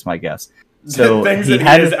crack is my guess. So things that he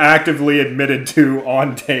has actively admitted to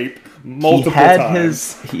on tape multiple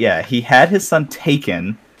times. He had his son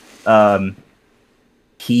taken.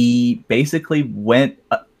 He basically went.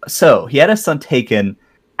 So he had his son taken,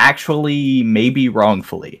 actually, maybe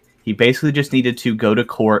wrongfully. He basically just needed to go to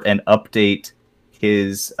court and update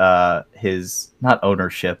his not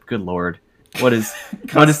ownership. Good lord, what is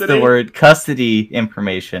the word? Custody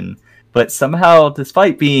information. But somehow,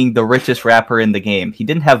 despite being the richest rapper in the game, he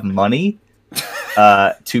didn't have money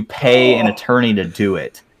to pay an attorney to do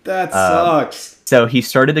it. That sucks. So he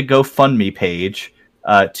started a GoFundMe page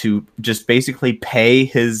to just basically pay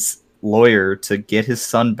his lawyer to get his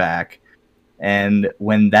son back. And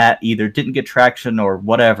when that either didn't get traction or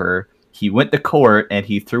whatever, he went to court and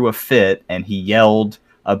he threw a fit and he yelled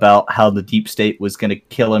about how the deep state was going to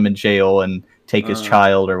kill him in jail and take his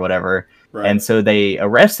child or whatever. Right. And so they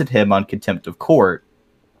arrested him on contempt of court.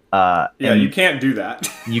 You can't do that.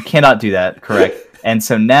 You cannot do that, correct. And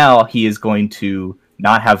so now he is going to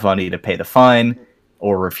not have money to pay the fine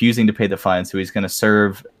or refusing to pay the fine. So he's going to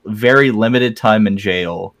serve very limited time in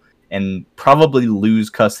jail and probably lose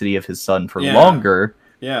custody of his son for longer.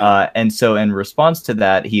 Yeah. And so in response to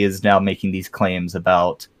that, he is now making these claims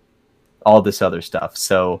about all this other stuff.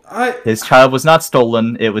 So his child was not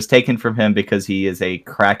stolen. It was taken from him because he is a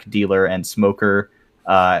crack dealer and smoker.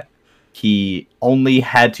 He only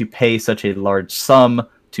had to pay such a large sum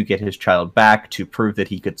to get his child back to prove that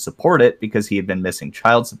he could support it because he had been missing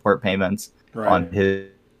child support payments on his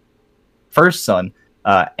first son.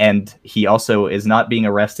 And he also is not being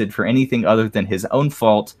arrested for anything other than his own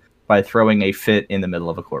fault by throwing a fit in the middle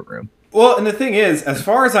of a courtroom. Well, and the thing is, as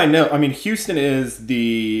far as I know, I mean, Houston is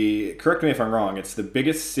correct me if I'm wrong, it's the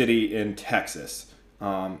biggest city in Texas.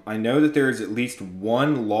 I know that there is at least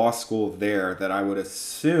one law school there that I would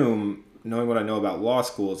assume, knowing what I know about law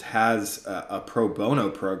schools, has a pro bono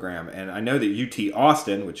program. And I know that UT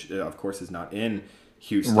Austin, which of course is not in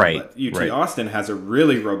Houston, right, but UT right. Austin has a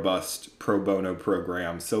really robust pro bono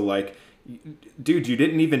program. So, like, dude, you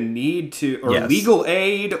didn't even need to, or yes. legal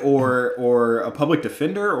aid, or a public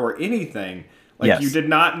defender, or anything. Like, yes. you did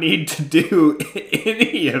not need to do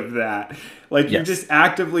any of that. Like, yes. you just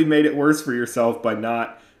actively made it worse for yourself by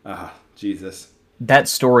not. Jesus. That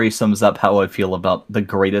story sums up how I feel about the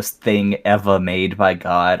greatest thing ever made by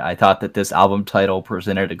God. I thought that this album title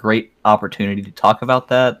presented a great opportunity to talk about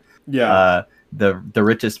that. Yeah. The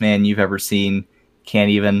richest man you've ever seen can't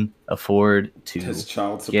even afford to his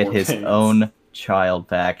child support get his payments. own child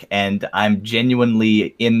back. And I'm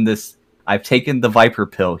genuinely in this. I've taken the Viper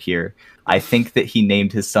pill here. I think that he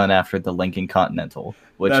named his son after the Lincoln Continental,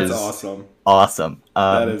 which That's is awesome. Awesome.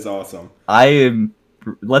 That is awesome.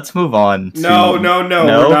 Let's move on. No.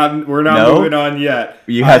 We're not moving on yet.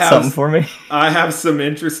 You had something for me? I have some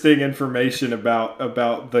interesting information about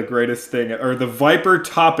the greatest thing, or the Viper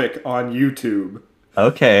topic on YouTube.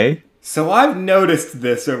 Okay. So I've noticed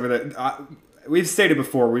this over the. We've stated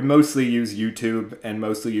before, we mostly use YouTube and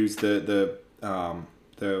mostly use the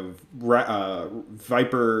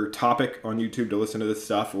Viper topic on YouTube to listen to this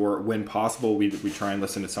stuff, or when possible, we try and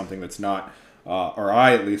listen to something that's not, or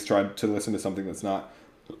I at least try to listen to something that's not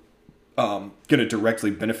going to directly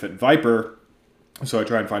benefit Viper. So I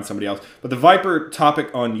try and find somebody else. But the Viper topic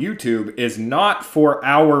on YouTube is not for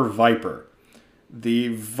our Viper. The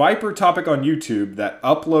Viper topic on YouTube that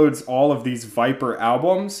uploads all of these Viper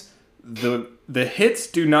albums, the hits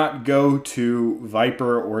do not go to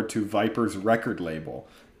Viper or to Viper's record label.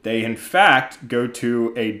 They, in fact, go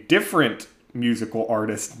to a different musical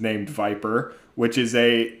artist named Viper, which is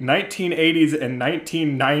a 1980s and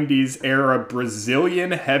 1990s era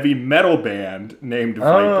Brazilian heavy metal band named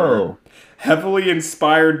Viper, heavily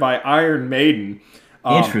inspired by Iron Maiden.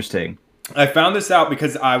 Interesting. I found this out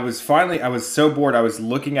because I was so bored. I was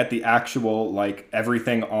looking at the actual, like,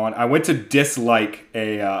 everything on. I went to dislike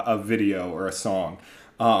a video or a song,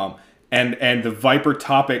 and the Viper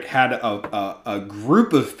topic had a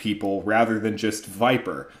group of people rather than just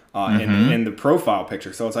Viper in the profile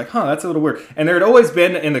picture. So I was like, that's a little weird. And there had always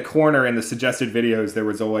been in the corner in the suggested videos, there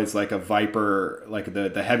was always like a Viper, like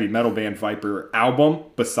the heavy metal band Viper album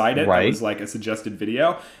beside it. Right. It was like a suggested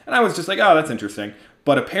video, and I was just like, oh, that's interesting.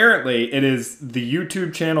 But apparently, it is the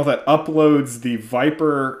YouTube channel that uploads the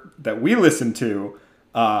Viper that we listen to,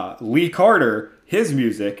 Lee Carter, his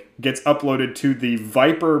music, gets uploaded to the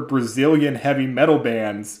Viper Brazilian heavy metal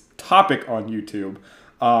band's topic on YouTube.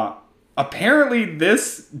 Apparently,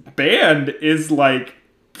 this band is, like,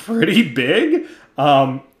 pretty big.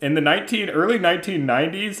 In the early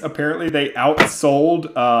 1990s, apparently they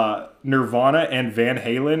outsold Nirvana and Van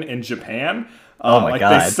Halen in Japan. Oh my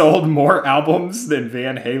God. They sold more albums than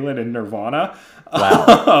Van Halen and Nirvana.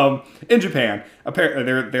 Wow. In Japan. Apparently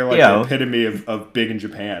they're like the epitome of big in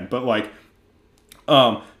Japan. But like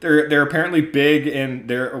they're apparently big, and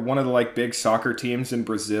they're one of the like big soccer teams in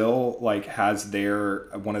Brazil, like has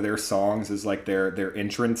one of their songs is like their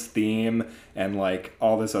entrance theme, and like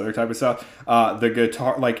all this other type of stuff. The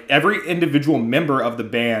guitar, like every individual member of the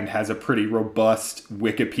band has a pretty robust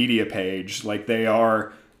Wikipedia page. Like they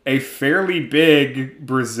are a fairly big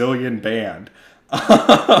Brazilian band.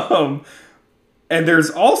 And there's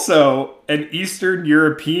also an Eastern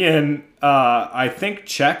European, I think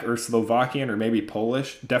Czech or Slovakian or maybe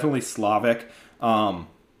Polish, definitely Slavic,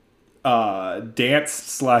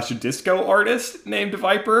 dance/disco artist named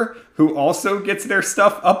Viper, who also gets their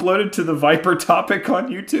stuff uploaded to the Viper topic on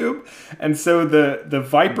YouTube. And so the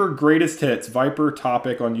Viper greatest hits, Viper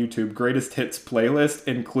topic on YouTube greatest hits playlist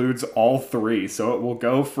includes all three. So it will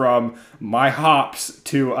go from My Hops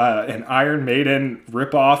to an Iron Maiden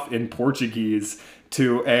ripoff in Portuguese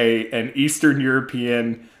to an Eastern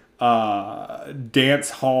European dance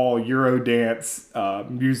hall Eurodance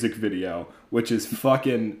music video, which is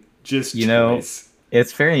fucking just choice.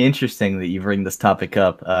 It's very interesting that you bring this topic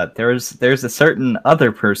up. There's a certain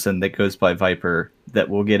other person that goes by Viper that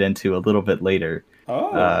we'll get into a little bit later.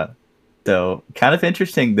 So kind of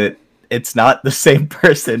interesting that it's not the same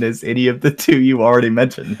person as any of the two you already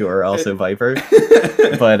mentioned who are also Viper.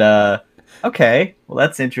 But okay, well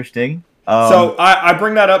that's interesting. So I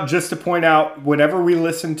bring that up just to point out, whenever we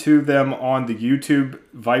listen to them on the YouTube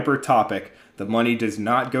Viper topic, the money does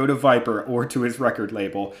not go to Viper or to his record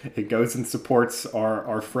label. It goes and supports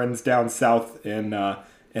our friends down south in the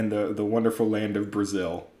wonderful land of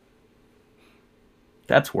Brazil.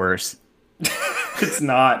 That's worse. It's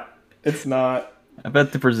not. It's not. I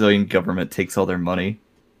bet the Brazilian government takes all their money.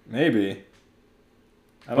 Maybe.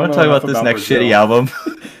 I want to talk about this next shitty album.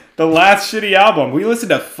 The last shitty album. We listened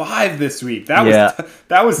to 5 this week. That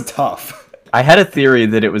was tough. I had a theory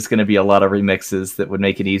that it was going to be a lot of remixes that would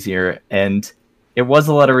make it easier, and it was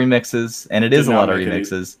a lot of remixes, and it is a lot of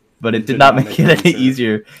remixes, but it did not make it any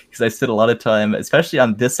easier, because I spent a lot of time, especially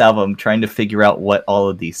on this album, trying to figure out what all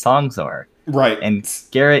of these songs are. Right. And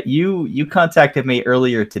Garrett, you contacted me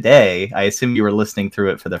earlier today. I assume you were listening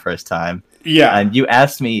through it for the first time. Yeah. And you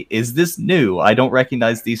asked me, is this new? I don't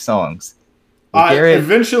recognize these songs. Well, Garrett,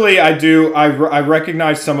 eventually I do. I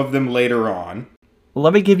recognize some of them later on.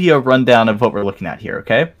 Let me give you a rundown of what we're looking at here,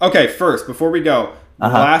 okay? Okay, first, before we go,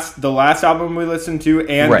 the last album we listened to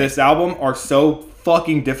and this album are so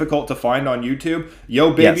fucking difficult to find on YouTube.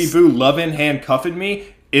 Yo Baby Boo Lovin' Handcuffin' Me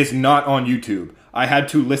is not on YouTube. I had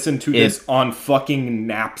to listen to this on fucking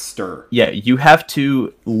Napster. Yeah, you have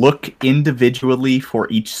to look individually for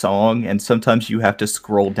each song, and sometimes you have to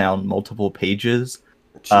scroll down multiple pages.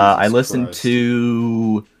 I listened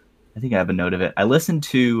to... I think I have a note of it. I listened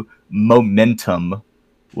to Momentum,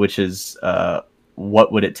 which is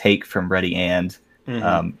What Would It Take from Ready And.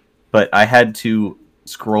 But I had to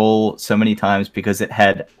scroll so many times because it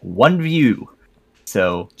had 1 view.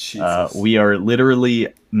 So we are literally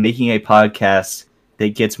making a podcast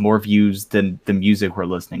that gets more views than the music we're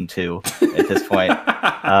listening to at this point.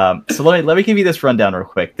 So let me give you this rundown real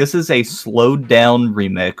quick. This is a slowed down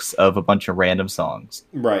remix of a bunch of random songs.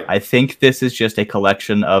 Right. I think this is just a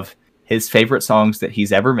collection of his favorite songs that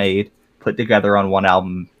he's ever made, put together on one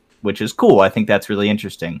album, which is cool. I think that's really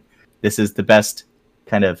interesting. This is the best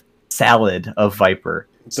kind of salad of Viper.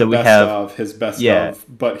 So we have his best of,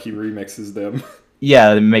 but he remixes them.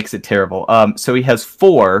 Yeah, it makes it terrible. So he has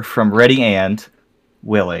 4 from Ready And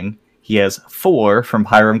Willing. He has 4 from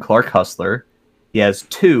Hiram Clark Hustler. He has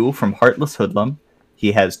 2 from Heartless Hoodlum.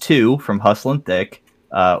 He has 2 from Hustlin' Thick.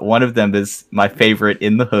 One of them is my favorite,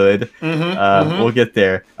 In the Hood. We'll get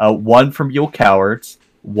there. 1 from You'll Cowards,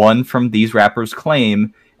 1 from These Rappers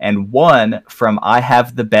Claim, and 1 from I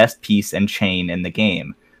Have the Best Piece and Chain in the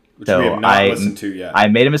Game. Which we have not listened to yet. I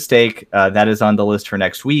made a mistake. That is on the list for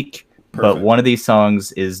next week. Perfect. But one of these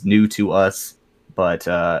songs is new to us, but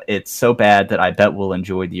it's so bad that I bet we'll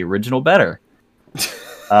enjoy the original better.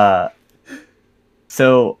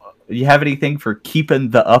 So... you have anything for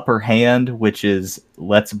Keeping the Upper Hand, which is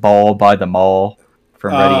Let's Ball by the Mall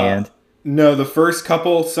from Ready And? No, the first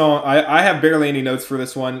couple songs, I have barely any notes for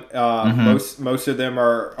this one. Most of them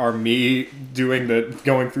are me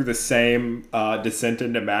going through the same descent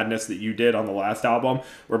into madness that you did on the last album,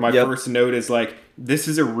 where my first note is like, this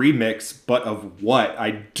is a remix, but of what?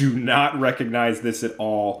 I do not recognize this at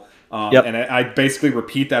all. And I basically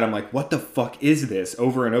repeat that. I'm like, what the fuck is this?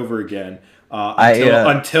 Over and over again.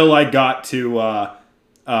 Until I got to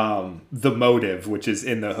The Motive, which is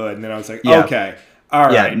In the Hood, and then I was like, okay, all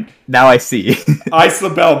right. Now I see. Ice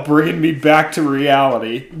LaBelle bringing me back to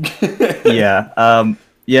reality. I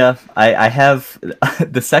have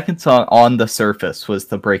the second song, On the Surface, was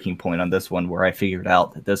the breaking point on this one, where I figured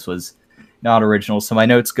out that this was not original. So my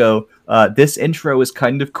notes go, this intro is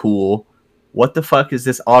kind of cool. What the fuck is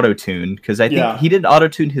this auto-tune? Because I think he didn't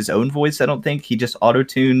auto-tune his own voice, I don't think. He just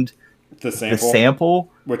auto-tuned the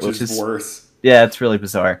sample, which is worse. Yeah, it's really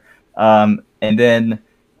bizarre. And then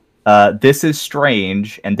This Is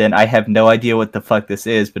Strange, and then I have no idea what the fuck this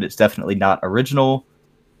is, but it's definitely not original.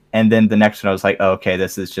 And then the next one I was like, oh, okay,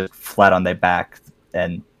 this is just Flat on Their Back,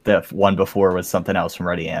 and the one before was something else from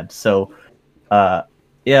Ready And. So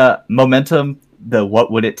Momentum, the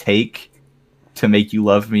What Would It Take to Make You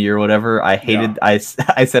Love Me or whatever, I hated. I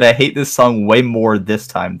said I hate this song way more this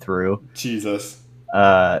time through. Jesus.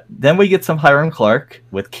 Then we get some Hiram Clark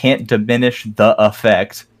with Can't Diminish the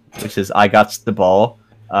Effect, which is I Got the Ball.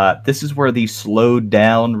 This is where the slowed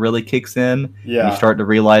down really kicks in. Yeah. You start to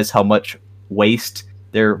realize how much waste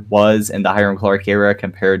there was in the Hiram Clark era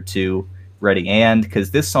compared to Ready And,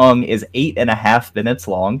 because this song is 8.5 minutes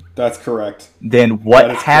long. That's correct. Then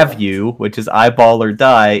What Have You, which is Eyeball or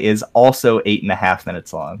Die, is also 8.5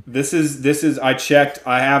 minutes long. This is I checked.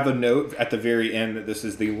 I have a note at the very end that this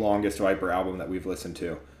is the longest Viper album that we've listened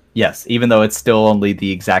to. Yes, even though it's still only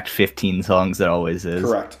the exact 15 songs it always is.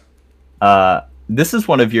 Correct. This is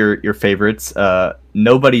one of your favorites.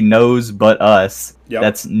 Nobody Knows But Us. Yep.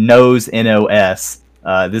 That's Knows, N-O-S.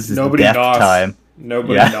 This is Nobody Death knows. Time.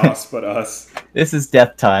 Nobody knows but us. This is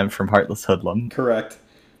Death Time from Heartless Hoodlum. Correct.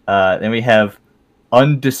 Then we have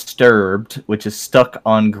Undisturbed, which is Stuck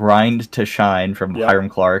on Grind to Shine from Hiram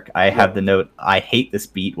Clark. I have the note, I hate this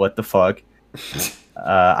beat, what the fuck.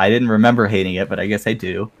 I didn't remember hating it, but I guess I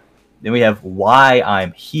do. Then we have Why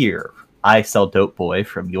I'm Here. I Sell Dope Boy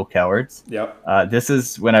from Mule Cowards. Yep. This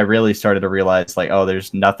is when I really started to realize, like, oh,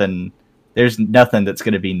 there's nothing that's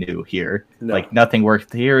going to be new here. No. Like, nothing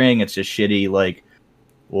worth hearing. It's just shitty, like,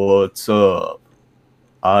 what's up?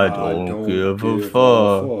 I don't give a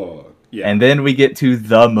fuck. Yeah. And then we get to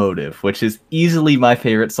The Motive, which is easily my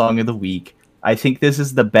favorite song of the week. I think this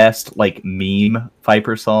is the best, like, meme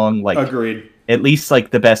Viper song. Like, agreed. At least,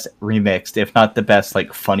 like, the best remixed, if not the best,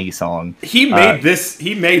 like, funny song. He made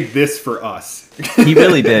this for us. He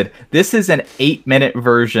really did. This is an 8-minute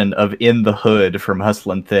version of In the Hood from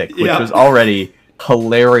Hustlin' Thick, which was already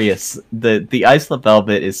hilarious. The Isla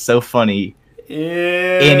Velvet is so funny.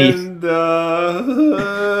 In the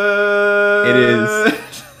Hood. It is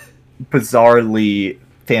bizarrely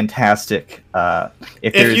fantastic.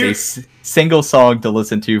 If there's a single song to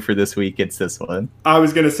listen to for this week, it's this one. I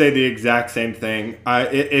was going to say the exact same thing.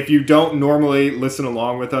 If you don't normally listen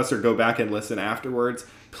along with us or go back and listen afterwards,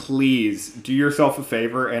 please do yourself a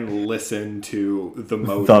favor and listen to The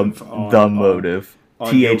Motive. The Motive.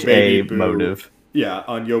 THA Motive. Yeah,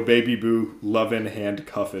 on Yo Baby Boo, Lovin'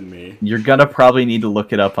 Handcuffin' Me. You're gonna probably need to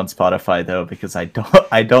look it up on Spotify though, because I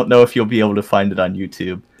don't know if you'll be able to find it on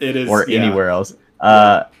YouTube. It is, or anywhere else.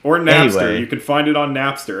 Or Napster. Anyway, you can find it on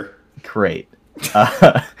Napster. Great.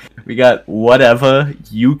 We got Whatever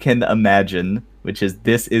You Can Imagine, which is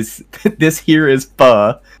this here is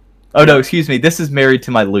Pho. Oh no, excuse me. This is Married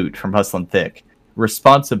to My Loot from Hustlin' Thick.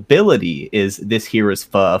 Responsibility is This Here Is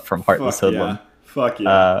Pho from Heartless Hoodlum. Fuck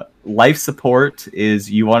yeah. Life Support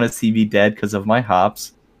is You Want to See Me Dead Because of My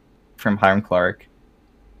Hops from Hiram Clark.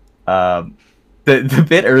 The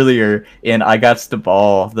bit earlier in I Got the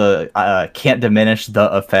Ball, the Can't Diminish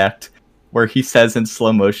the Effect, where he says in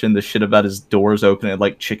slow motion the shit about his doors opening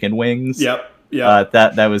like chicken wings. Yep.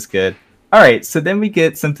 That was good. All right, so then we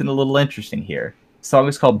get something a little interesting here. The song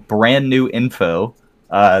is called Brand New Info.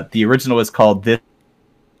 The original is called This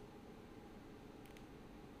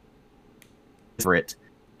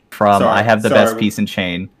from I Have the Best Piece in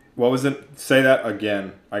Chain. What was it? Say that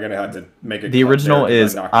again. I'm gonna have to make it. The original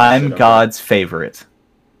is I'm God's Favorite.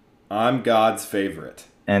 I'm God's Favorite.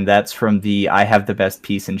 And that's from the I Have the Best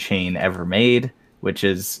Piece in Chain Ever Made, which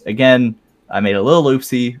is, again, I made a little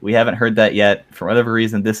oopsie. We haven't heard that yet. For whatever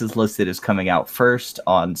reason, this is listed as coming out first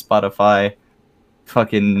on Spotify.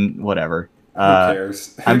 Fucking whatever. Who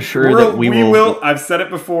cares? I'm sure that we will. I've said it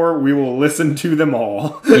before. We will listen to them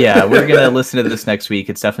all. Yeah, we're gonna listen to this next week.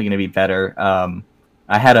 It's definitely gonna be better.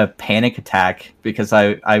 I had a panic attack because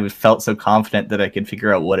I felt so confident that I could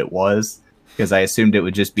figure out what it was, because I assumed it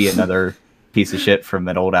would just be another piece of shit from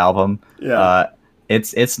an old album. Yeah.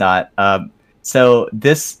 It's not. So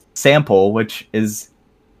this sample, which is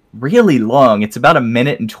really long, it's about 1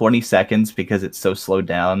 minute and 20 seconds because it's so slowed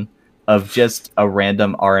down, of just a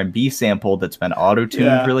random R&B sample that's been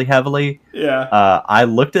auto-tuned really heavily. Yeah. I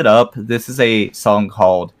looked it up. This is a song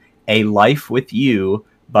called A Life With You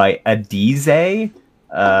by Adize.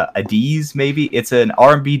 Adiz, maybe? It's an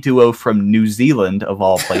R&B duo from New Zealand, of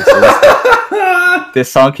all places.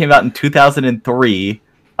 This song came out in 2003.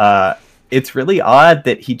 It's really odd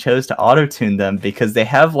that he chose to auto-tune them, because they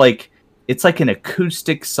have, like, it's like an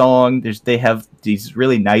acoustic song. They have these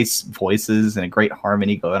really nice voices and a great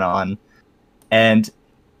harmony going on. And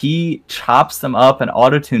he chops them up and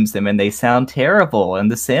auto-tunes them, and they sound terrible in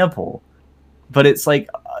the sample. But it's like,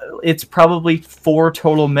 it's probably 4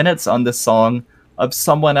 total minutes on this song of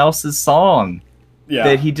someone else's song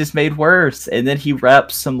that he just made worse. And then he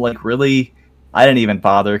raps some, like, really... I didn't even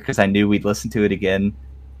bother because I knew we'd listen to it again.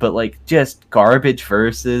 But, like, just garbage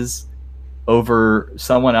verses over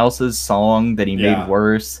someone else's song that he made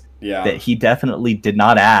worse. Yeah. That he definitely did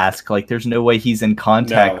not ask. Like, there's no way he's in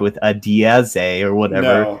contact with Adize or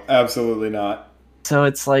whatever. No, absolutely not. So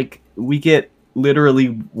it's like, we get literally,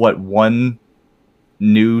 one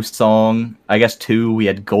new song? I guess 2. We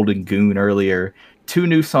had Golden Goon earlier. 2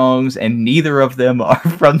 new songs, and neither of them are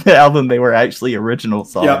from the album. They were actually original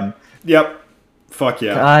songs. Yep. Fuck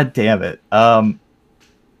yeah. God damn it.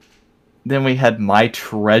 Then we had My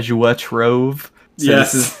Treasure Trove. So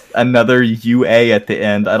this is another UA at the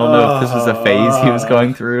end. I don't know if this was a phase he was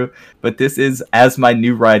going through, but this is As My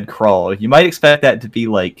New Ride Crawl. You might expect that to be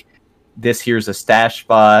like, this here's a stash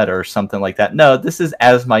spot or something like that. No, this is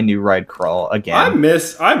As My New Ride Crawl again. I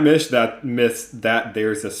miss that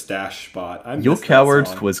there's a stash spot. Yo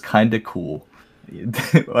Cowards was kind of cool.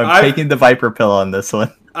 I'm taking the Viper pill on this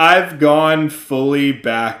one. I've gone fully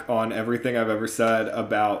back on everything I've ever said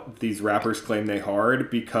about these rappers claim they hard,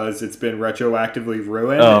 because it's been retroactively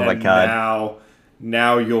ruined. Oh my god!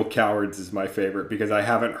 Now You'll Cowards is my favorite because I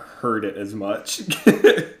haven't heard it as much.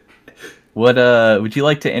 What would you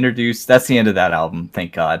like to introduce? That's the end of that album,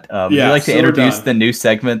 thank God. Would you like to introduce the new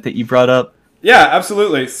segment that you brought up? Yeah,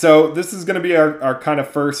 absolutely. So this is going to be our kind of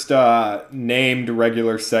first named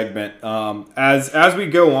regular segment. As we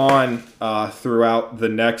go on throughout the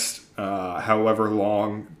next however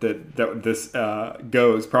long that this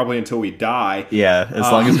goes, probably until we die. Yeah,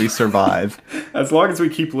 as long as we survive. As long as we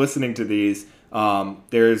keep listening to these,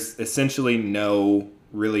 there's essentially no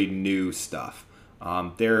really new stuff.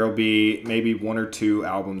 There will be maybe 1 or 2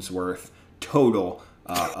 albums worth total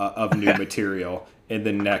of new material in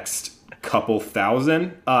the next couple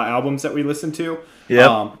thousand albums that we listen to.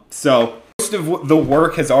 Yep. So most of the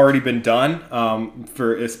work has already been done.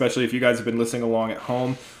 Especially if you guys have been listening along at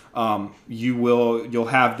home, you'll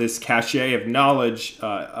have this cachet of knowledge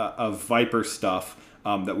of Viper stuff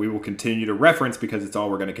that we will continue to reference because it's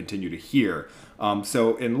all we're going to continue to hear.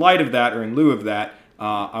 So in light of that, or in lieu of that,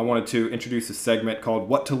 I wanted to introduce a segment called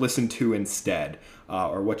 "What to Listen to Instead,"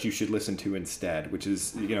 or "What You Should Listen to Instead," which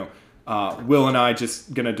is, Will and I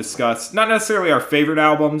just going to discuss not necessarily our favorite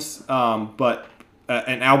albums, but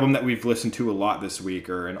an album that we've listened to a lot this week,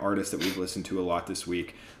 or an artist that we've listened to a lot this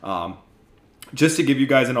week, just to give you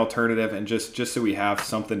guys an alternative and just so we have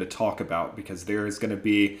something to talk about, because there is going to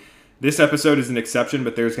be, this episode is an exception,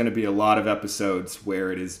 but there's going to be a lot of episodes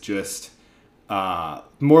where it is just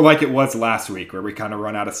more like it was last week, where we kind of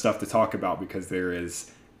run out of stuff to talk about because there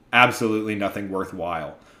is absolutely nothing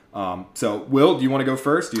worthwhile. So, Will, do you want to go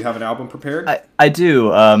first? Do you have an album prepared? I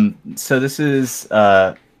do. So this is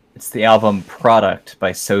it's the album Product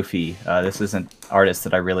by Sophie. This is an artist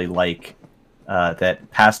that I really like that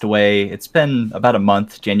passed away. It's been about a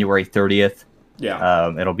month, January 30th.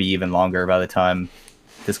 Yeah. It'll be even longer by the time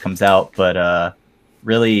this comes out, but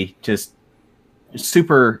really just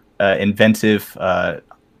super inventive,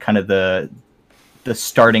 kind of the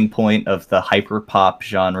starting point of the hyper pop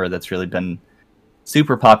genre that's really been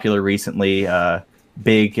super popular recently,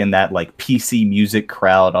 big in that like PC music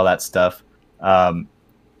crowd, all that stuff.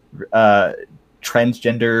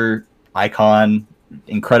 Transgender icon,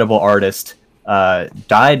 incredible artist,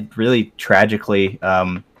 died really tragically,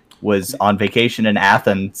 was on vacation in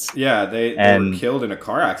Athens. Yeah, they were killed in a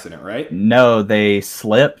car accident, right? No, they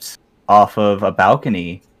slipped off of a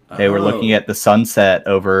balcony. They were looking at the sunset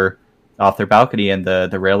off their balcony, and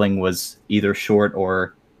the railing was either short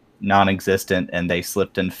or non-existent, and they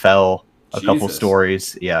slipped and fell a couple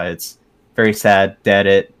stories. Yeah, it's very sad. Dead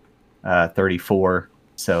at 34,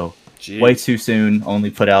 so way too soon.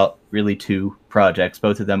 Only put out really 2 projects.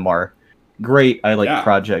 Both of them are great. I like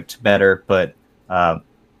Project better, but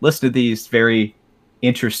listen to these, very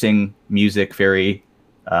interesting music, very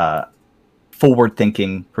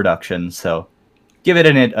forward-thinking production. So give it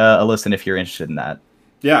a listen if you're interested in that.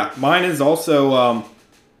 Yeah, mine is also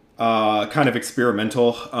kind of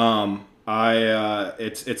experimental.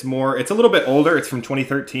 It's a little bit older. It's from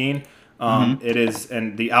 2013. It is,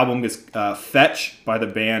 and the album is Fetch by the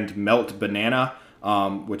band Melt Banana,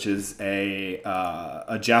 which is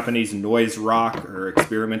a Japanese noise rock or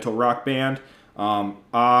experimental rock band.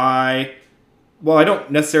 I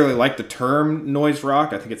don't necessarily like the term noise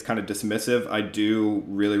rock. I think it's kind of dismissive. I do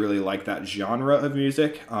really, really like that genre of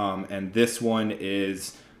music. And this one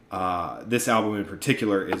is, this album in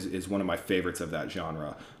particular is one of my favorites of that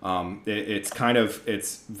genre.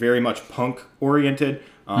 It's very much punk oriented.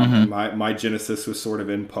 My genesis was sort of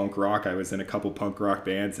in punk rock. I was in a couple punk rock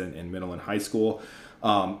bands in middle and high school.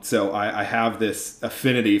 So I have this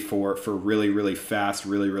affinity for really, really fast,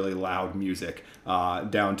 really, really loud music,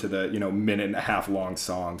 down to the, minute and a half long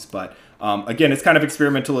songs. But again, it's kind of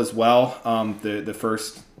experimental as well. The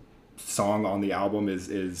first song on the album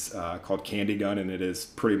is called Candy Gun, and it is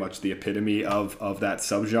pretty much the epitome of that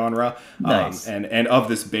subgenre. Nice. And of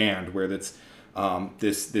this band, where that's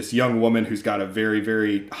this young woman who's got a very,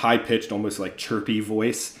 very high pitched, almost like chirpy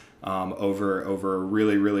voice, over a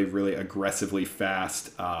really, really, really aggressively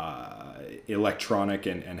fast electronic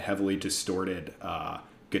and heavily distorted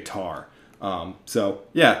guitar. So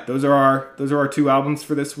yeah, those are our 2 albums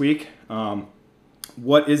for this week.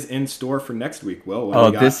 What is in store for next week,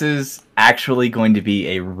 Will? This is actually going to be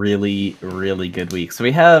a really, really good week. So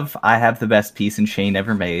I have the best piece in Shane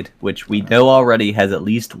ever made, which we know already has at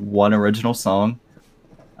least 1 original song.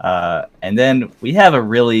 And then we have a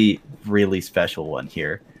really, really special one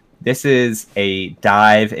here. This is a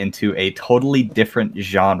dive into a totally different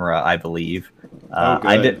genre, I believe.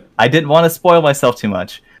 I didn't want to spoil myself too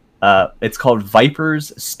much. It's called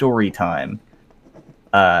Viper's Story Time.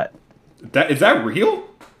 Is that real?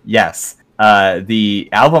 Yes. The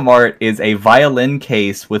album art is a violin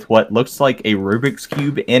case with what looks like a Rubik's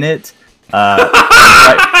Cube in it.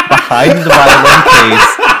 Right behind the violin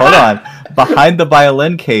case, hold on. Behind the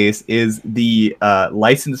violin case is the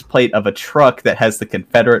license plate of a truck that has the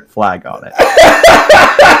Confederate flag on it.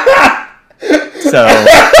 So,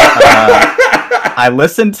 I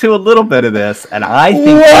listened to a little bit of this, and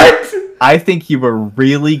I think you were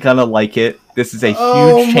really gonna like it. This is a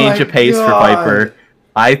huge change of pace for Viper.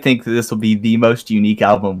 I think that this will be the most unique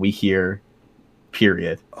album we hear,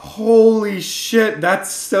 period. Holy shit,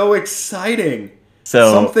 that's so exciting.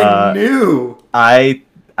 So something new. I'm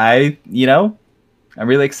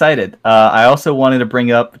really excited. I also wanted to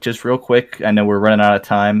bring up, just real quick, I know we're running out of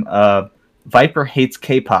time, Viper hates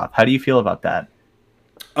K-pop. How do you feel about that?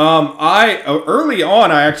 Early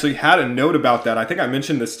on, I actually had a note about that. I think I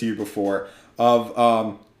mentioned this to you before.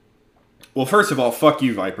 Well, first of all, fuck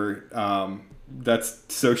you, Viper. That's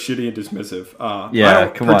so shitty and dismissive.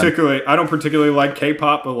 I don't particularly like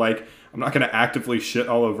K-pop, but like, I'm not going to actively shit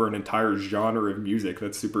all over an entire genre of music.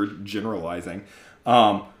 That's super generalizing.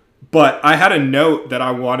 But I had a note that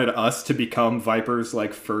I wanted us to become Viper's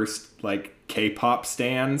like first like K-pop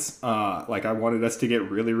stans. Like I wanted us to get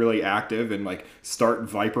really, really active and like start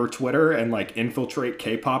Viper Twitter and like infiltrate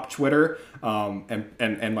K-pop Twitter,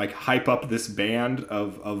 and like hype up this band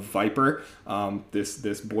of Viper,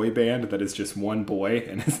 this boy band that is just one boy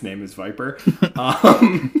and his name is Viper.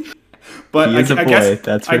 But he is a boy,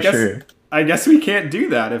 that's for sure. I guess we can't do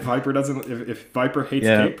that if Viper doesn't. If Viper hates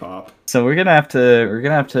K-pop, so we're gonna have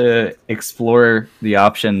to explore the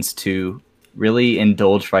options to really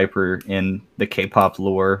indulge Viper in the K-pop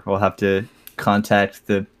lore. We'll have to contact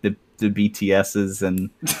the BTSs and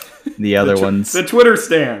the other ones, the Twitter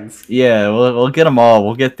stans. Yeah, we'll get them all.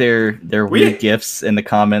 We'll get their weird gifts in the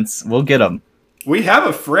comments. We'll get them. We have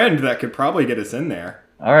a friend that could probably get us in there.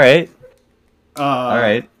 All right. All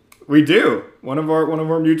right. We do. One of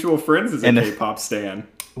our mutual friends is a K-pop stan.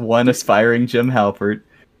 One aspiring Jim Halpert.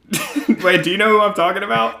 Wait, do you know who I'm talking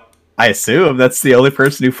about? I assume that's the only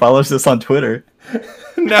person who follows us on Twitter.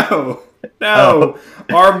 No. Oh.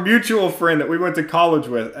 Our mutual friend that we went to college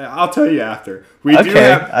with. I'll tell you after.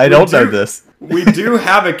 I don't know this. We do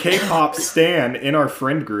have a K-pop stan in our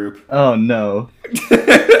friend group. Oh no.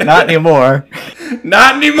 Not anymore.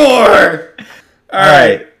 Not anymore. All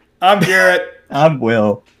right. I'm Garrett. I'm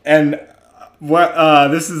Will. And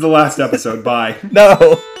this is the last episode. Bye.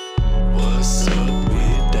 No.